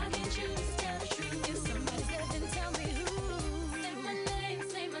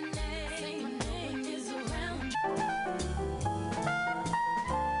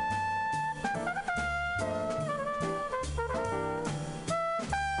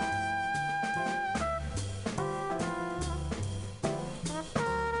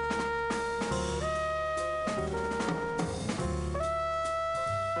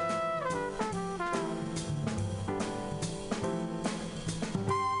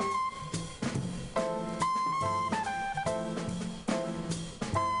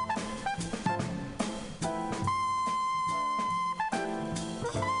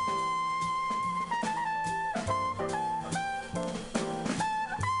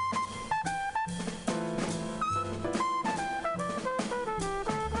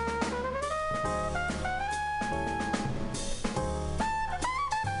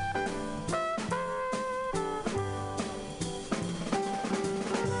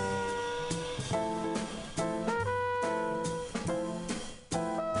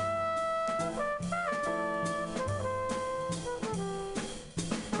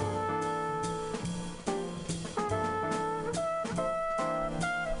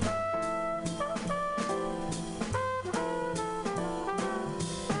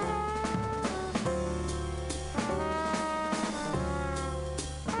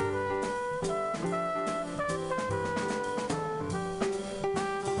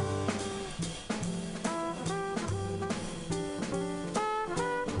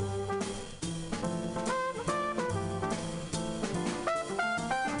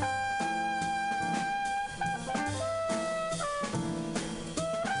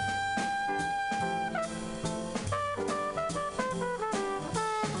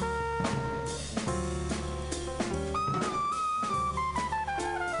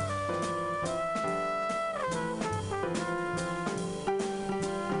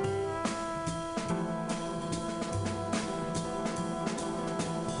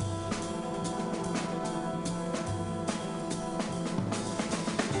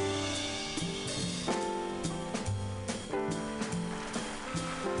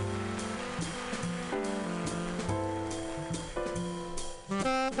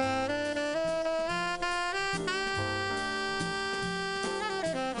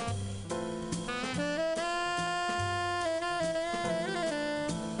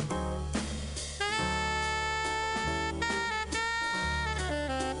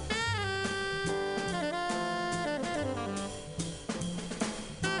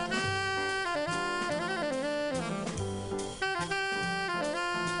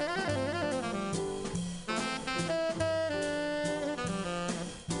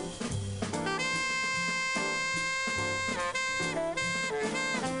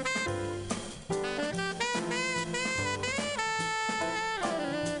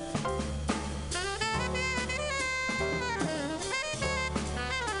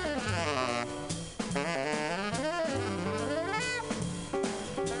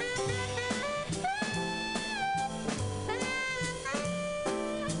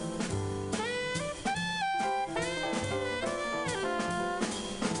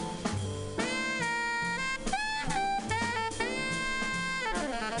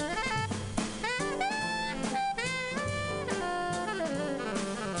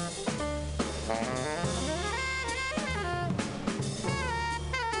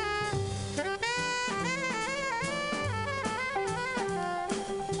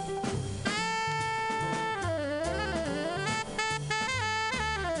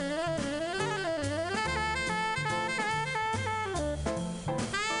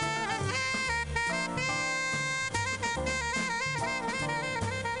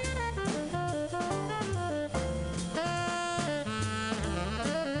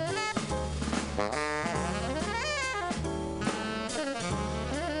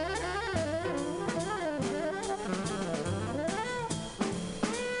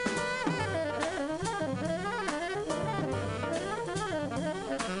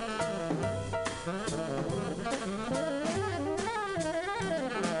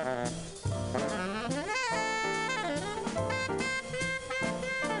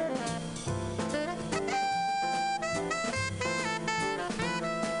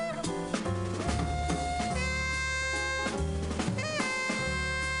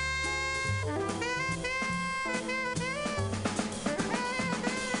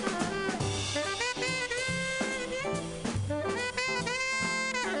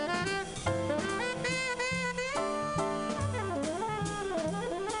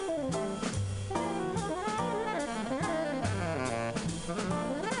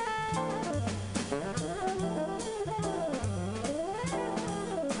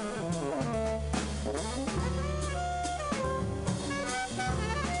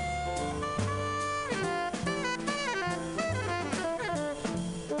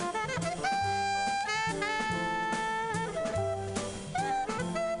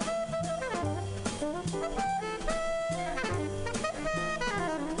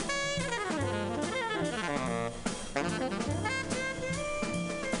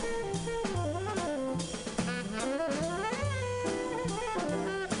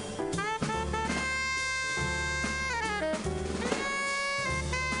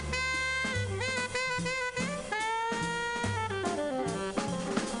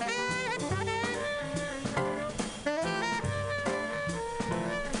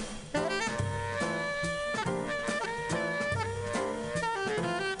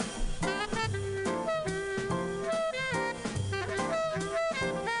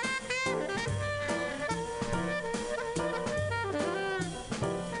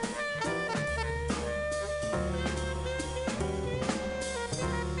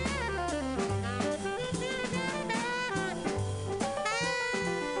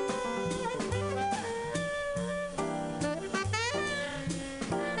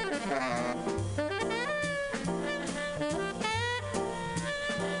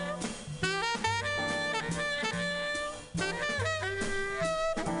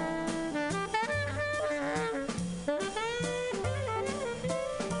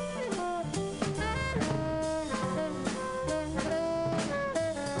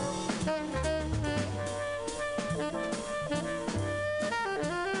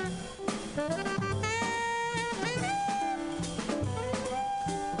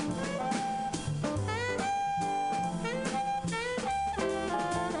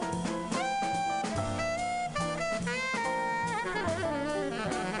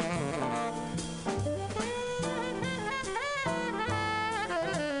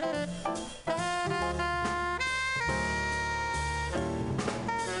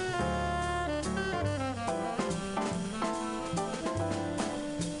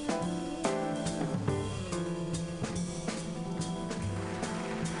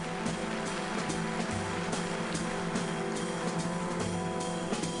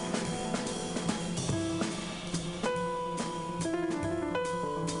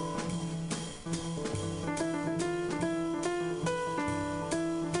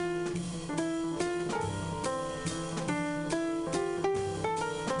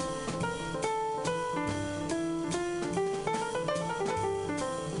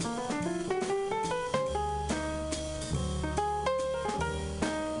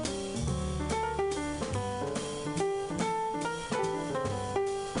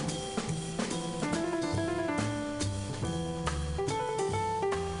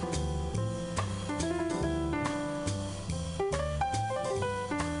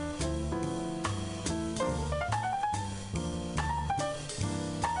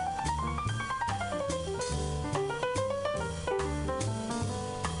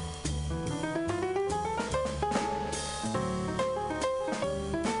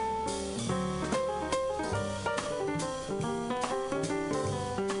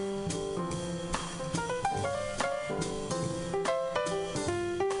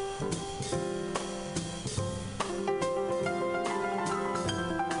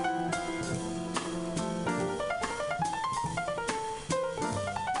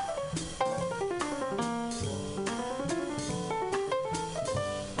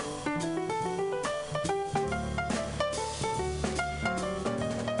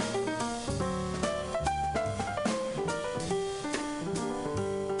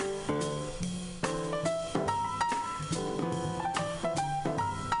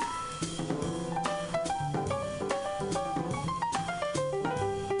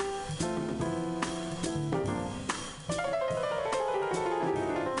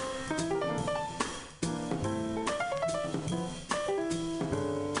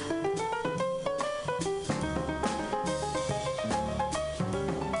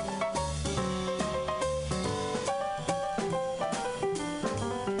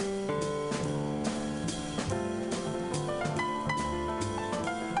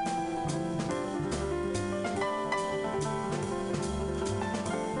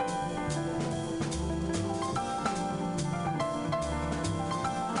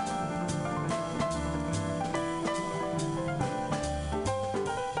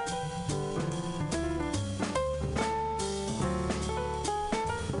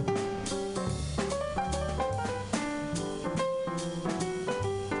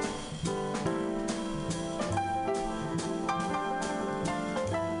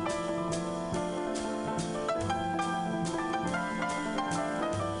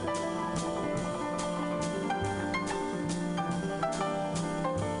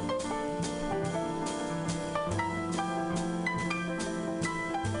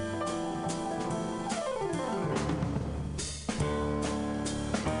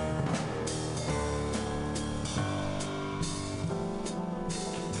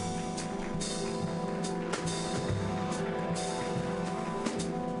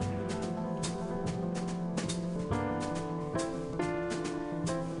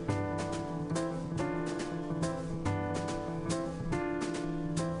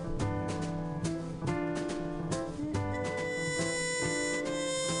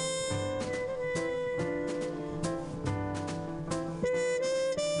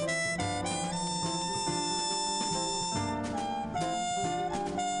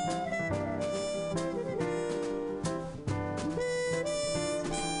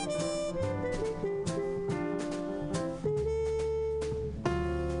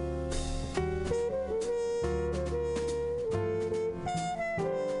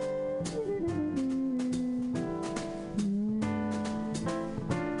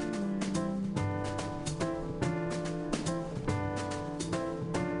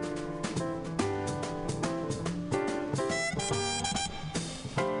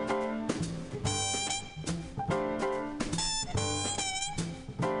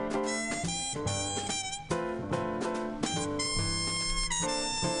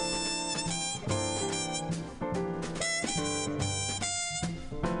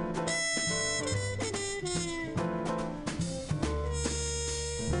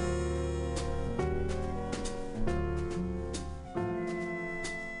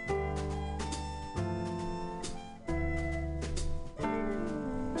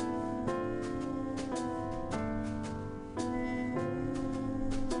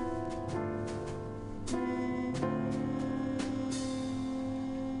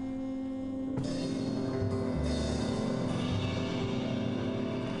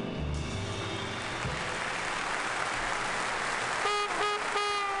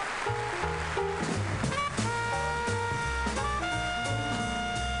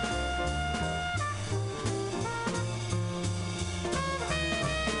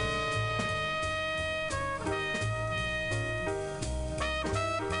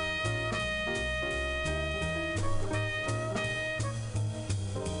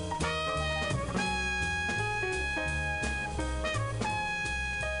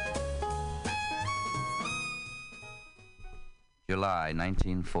 July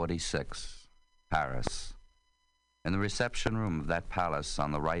 1946, Paris. In the reception room of that palace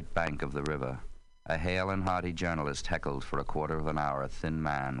on the right bank of the river, a hale and hearty journalist heckled for a quarter of an hour a thin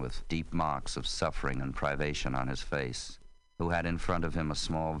man with deep marks of suffering and privation on his face, who had in front of him a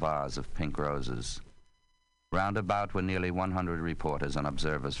small vase of pink roses. Round about were nearly 100 reporters and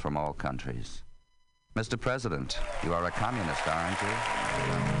observers from all countries. "Mr. President, you are a communist, aren't you?"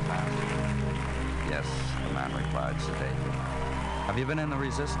 "Yes," the man replied sedately. "Have you been in the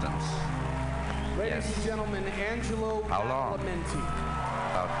resistance?" Ladies "Yes." and gentlemen, Angelo "How long?" Badalamenti.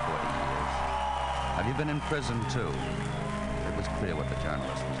 "About 40 years." "Have you been in prison, too?" It was clear what the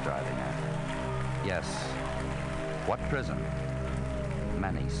journalist was driving at. "Yes." "What prison?"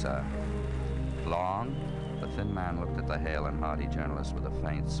 "Many, sir." "Long?" The thin man looked at the hale and hearty journalist with a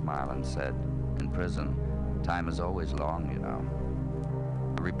faint smile and said, "In prison, time is always long, you know."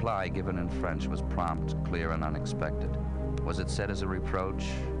 The reply, given in French, was prompt, clear, and unexpected. Was it said as a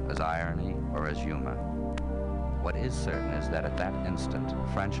reproach, as irony, or as humor? What is certain is that at that instant,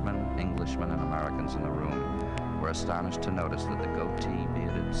 Frenchmen, Englishmen, and Americans in the room were astonished to notice that the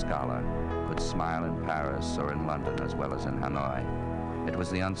goatee-bearded scholar could smile in Paris or in London as well as in Hanoi. It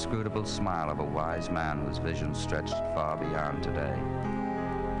was the unscrutable smile of a wise man whose vision stretched far beyond today.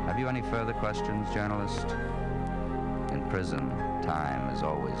 "Have you any further questions, journalist?" "In prison, time is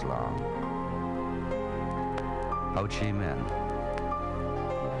always long." Ho Chi Minh,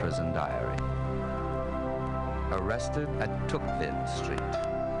 Prison Diary. Arrested at Tuk Vinh Street,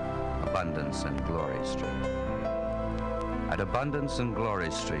 Abundance and Glory Street. At Abundance and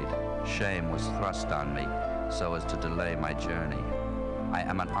Glory Street, shame was thrust on me so as to delay my journey. I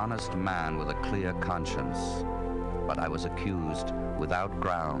am an honest man with a clear conscience, but I was accused without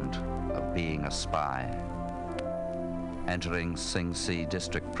ground of being a spy. Entering Sing Si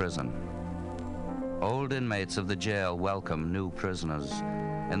District Prison. Old inmates of the jail welcome new prisoners.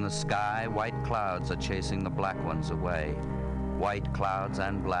 In the sky, white clouds are chasing the black ones away. White clouds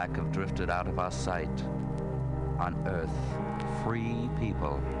and black have drifted out of our sight. On earth, free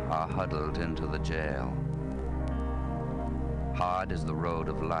people are huddled into the jail. Hard is the road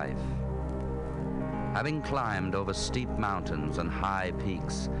of life. Having climbed over steep mountains and high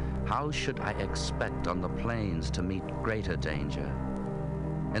peaks, how should I expect on the plains to meet greater danger?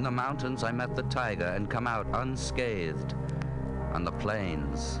 In the mountains I met the tiger and come out unscathed. On the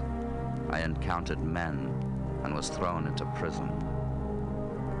plains, I encountered men and was thrown into prison.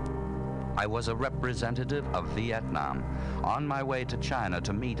 I was a representative of Vietnam, on my way to China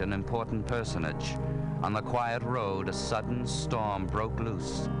to meet an important personage. On the quiet road, a sudden storm broke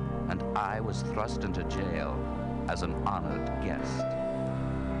loose, and I was thrust into jail as an honored guest.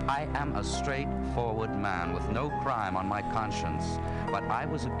 I am a straightforward man with no crime on my conscience, but I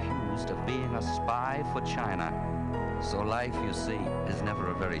was accused of being a spy for China. So life, you see, is never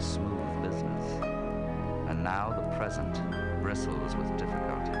a very smooth business. And now the present bristles with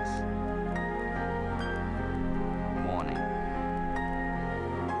difficulties. Morning.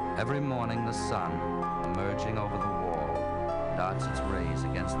 Every morning the sun, emerging over the wall, darts its rays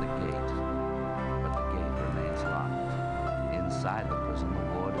against the gate, but the gate remains locked. Inside the prison,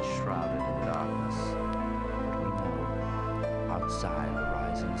 the ward is shrouded in darkness. But we know, outside the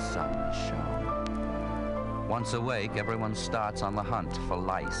rising sun is shown. Once awake, everyone starts on the hunt for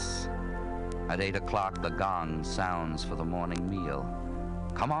lice. At 8 o'clock, the gong sounds for the morning meal.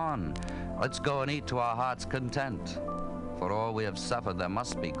 Come on, let's go and eat to our heart's content. For all we have suffered, there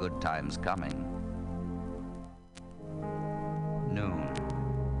must be good times coming. Noon.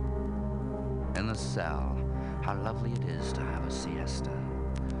 In the cell, how lovely it is to have a siesta.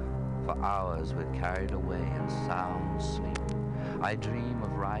 For hours we're carried away in sound sleep. I dream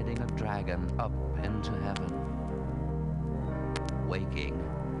of riding a dragon up into heaven. Waking,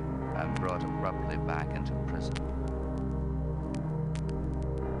 I'm brought abruptly back into prison.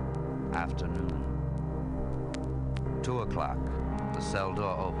 Afternoon. 2 o'clock. The cell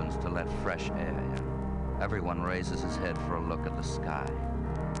door opens to let fresh air in. Everyone raises his head for a look at the sky.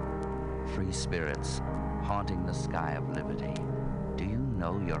 Free spirits haunting the sky of liberty. Do you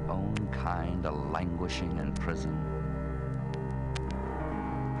know your own kind are languishing in prison?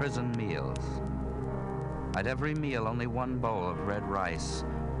 Prison meals. At every meal, only one bowl of red rice,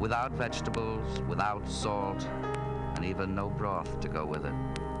 without vegetables, without salt, and even no broth to go with it.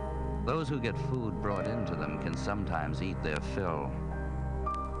 Those who get food brought into them can sometimes eat their fill.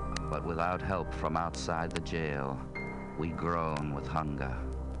 But without help from outside the jail, we groan with hunger.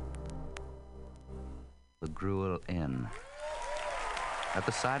 The Gruel Inn. At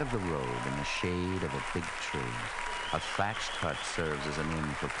the side of the road, in the shade of a big tree, a thatched hut serves as an inn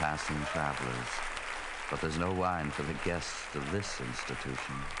for passing travelers. But there's no wine for the guests of this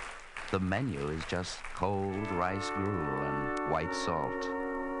institution. The menu is just cold rice gruel and white salt.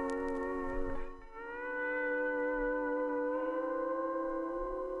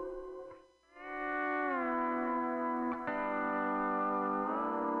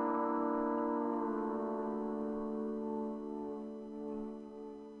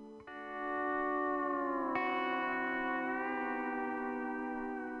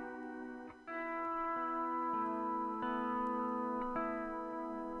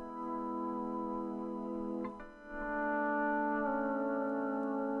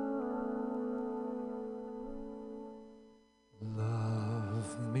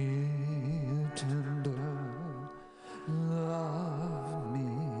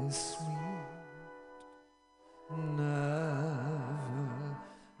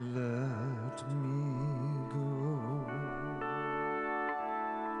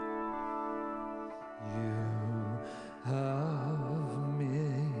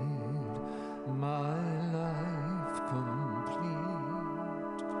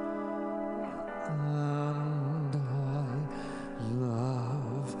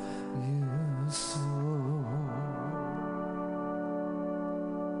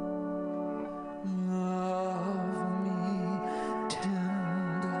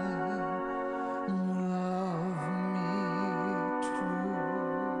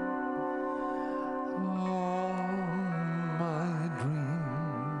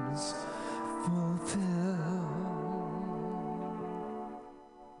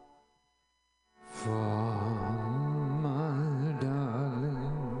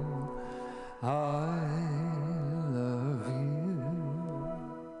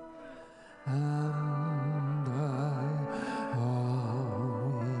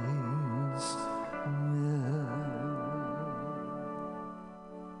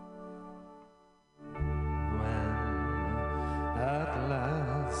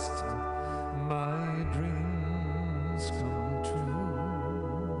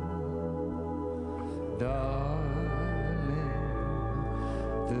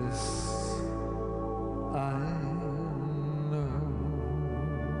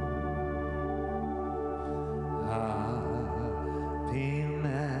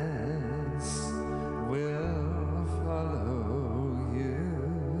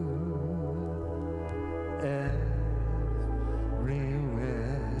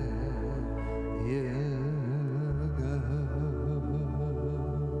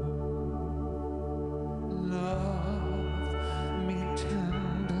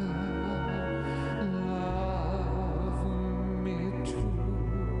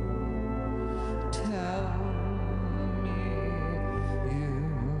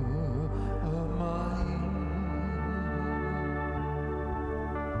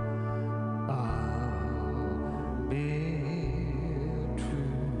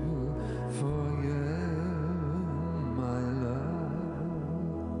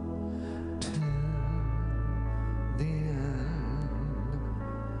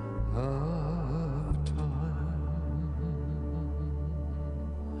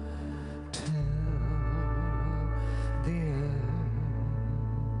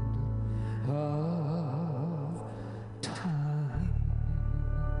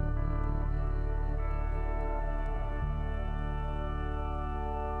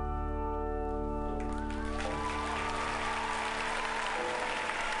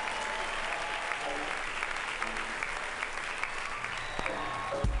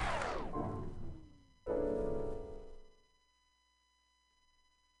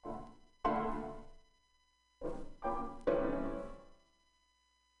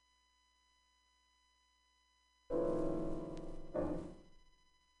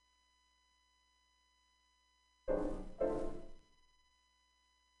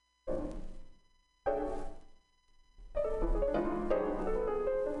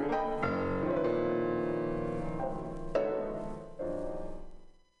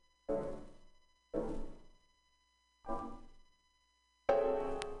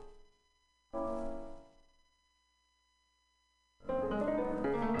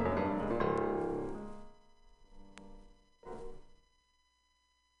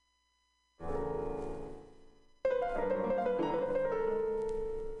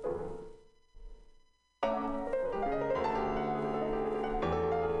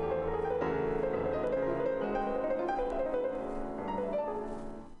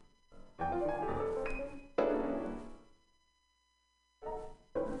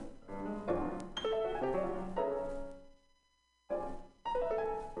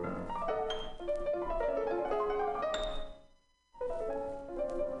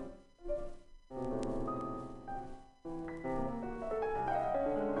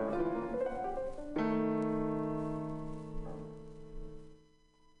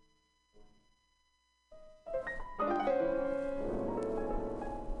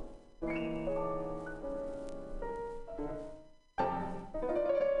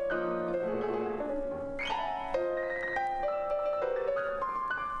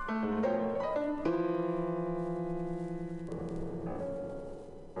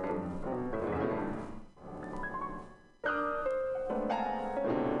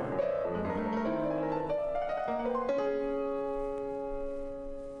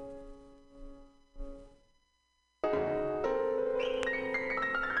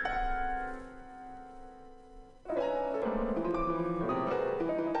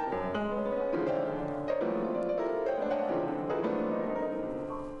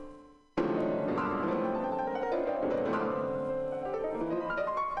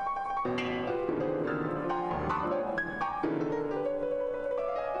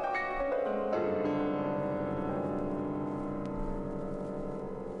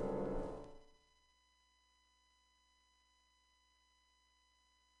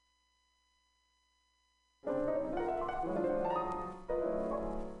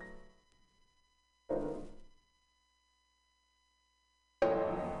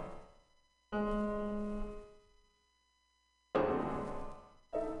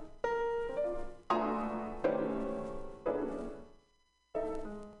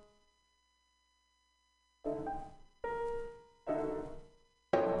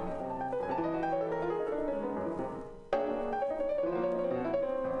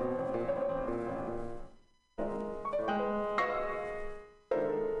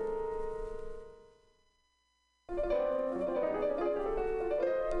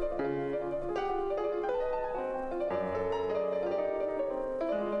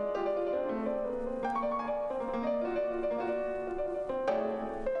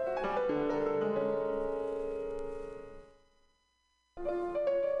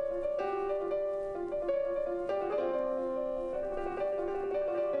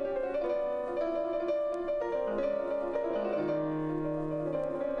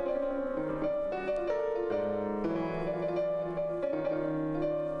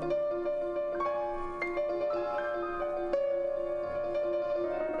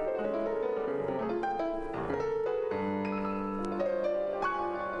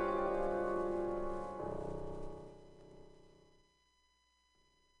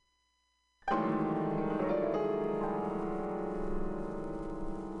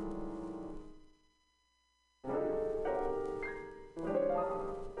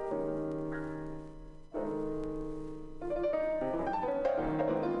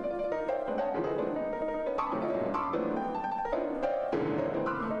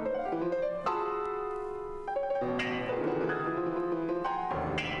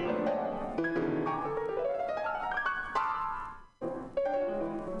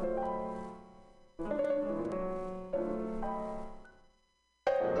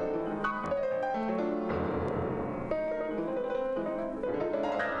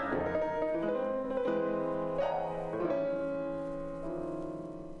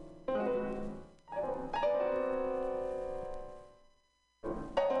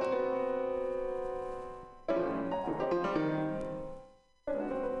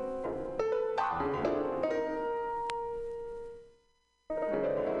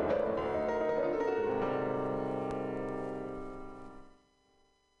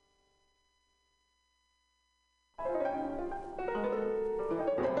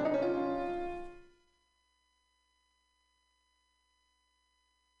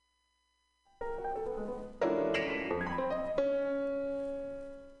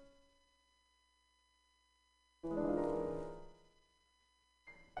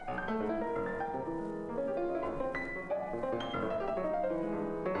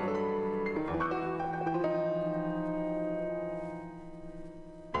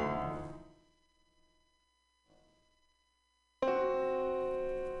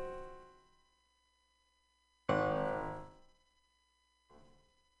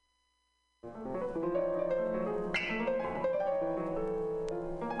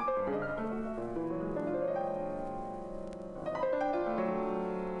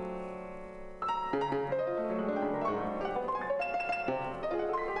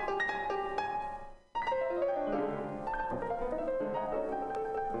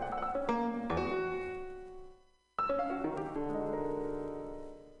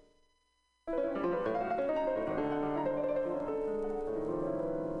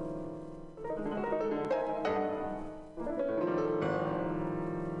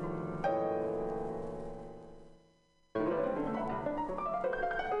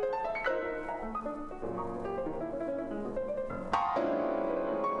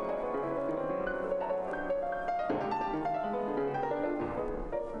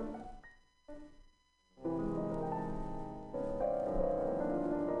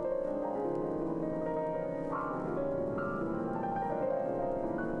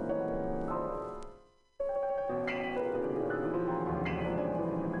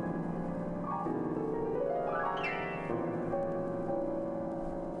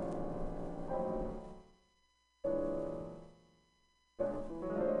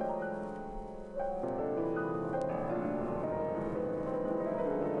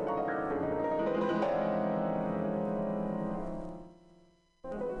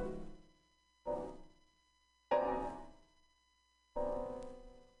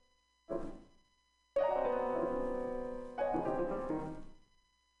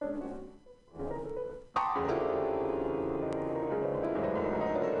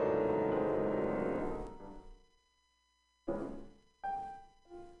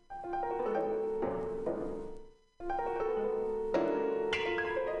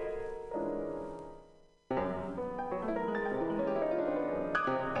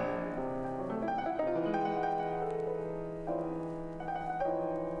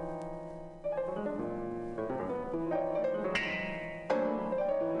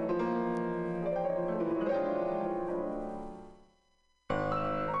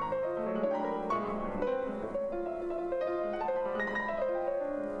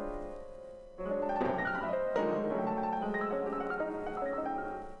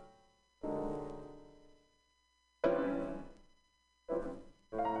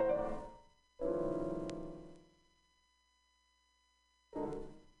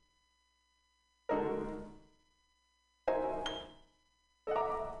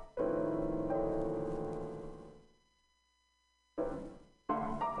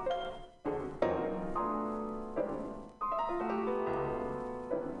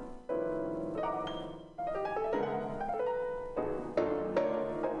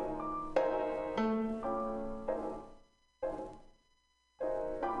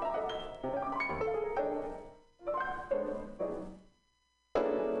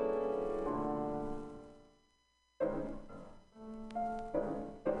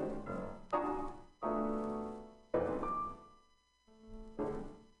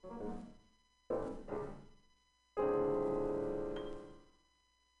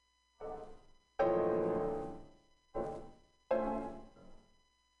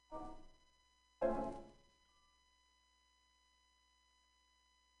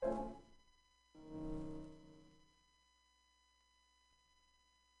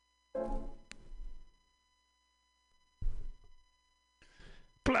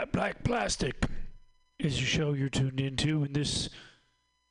 Black Plastic is the show you're tuned into, and this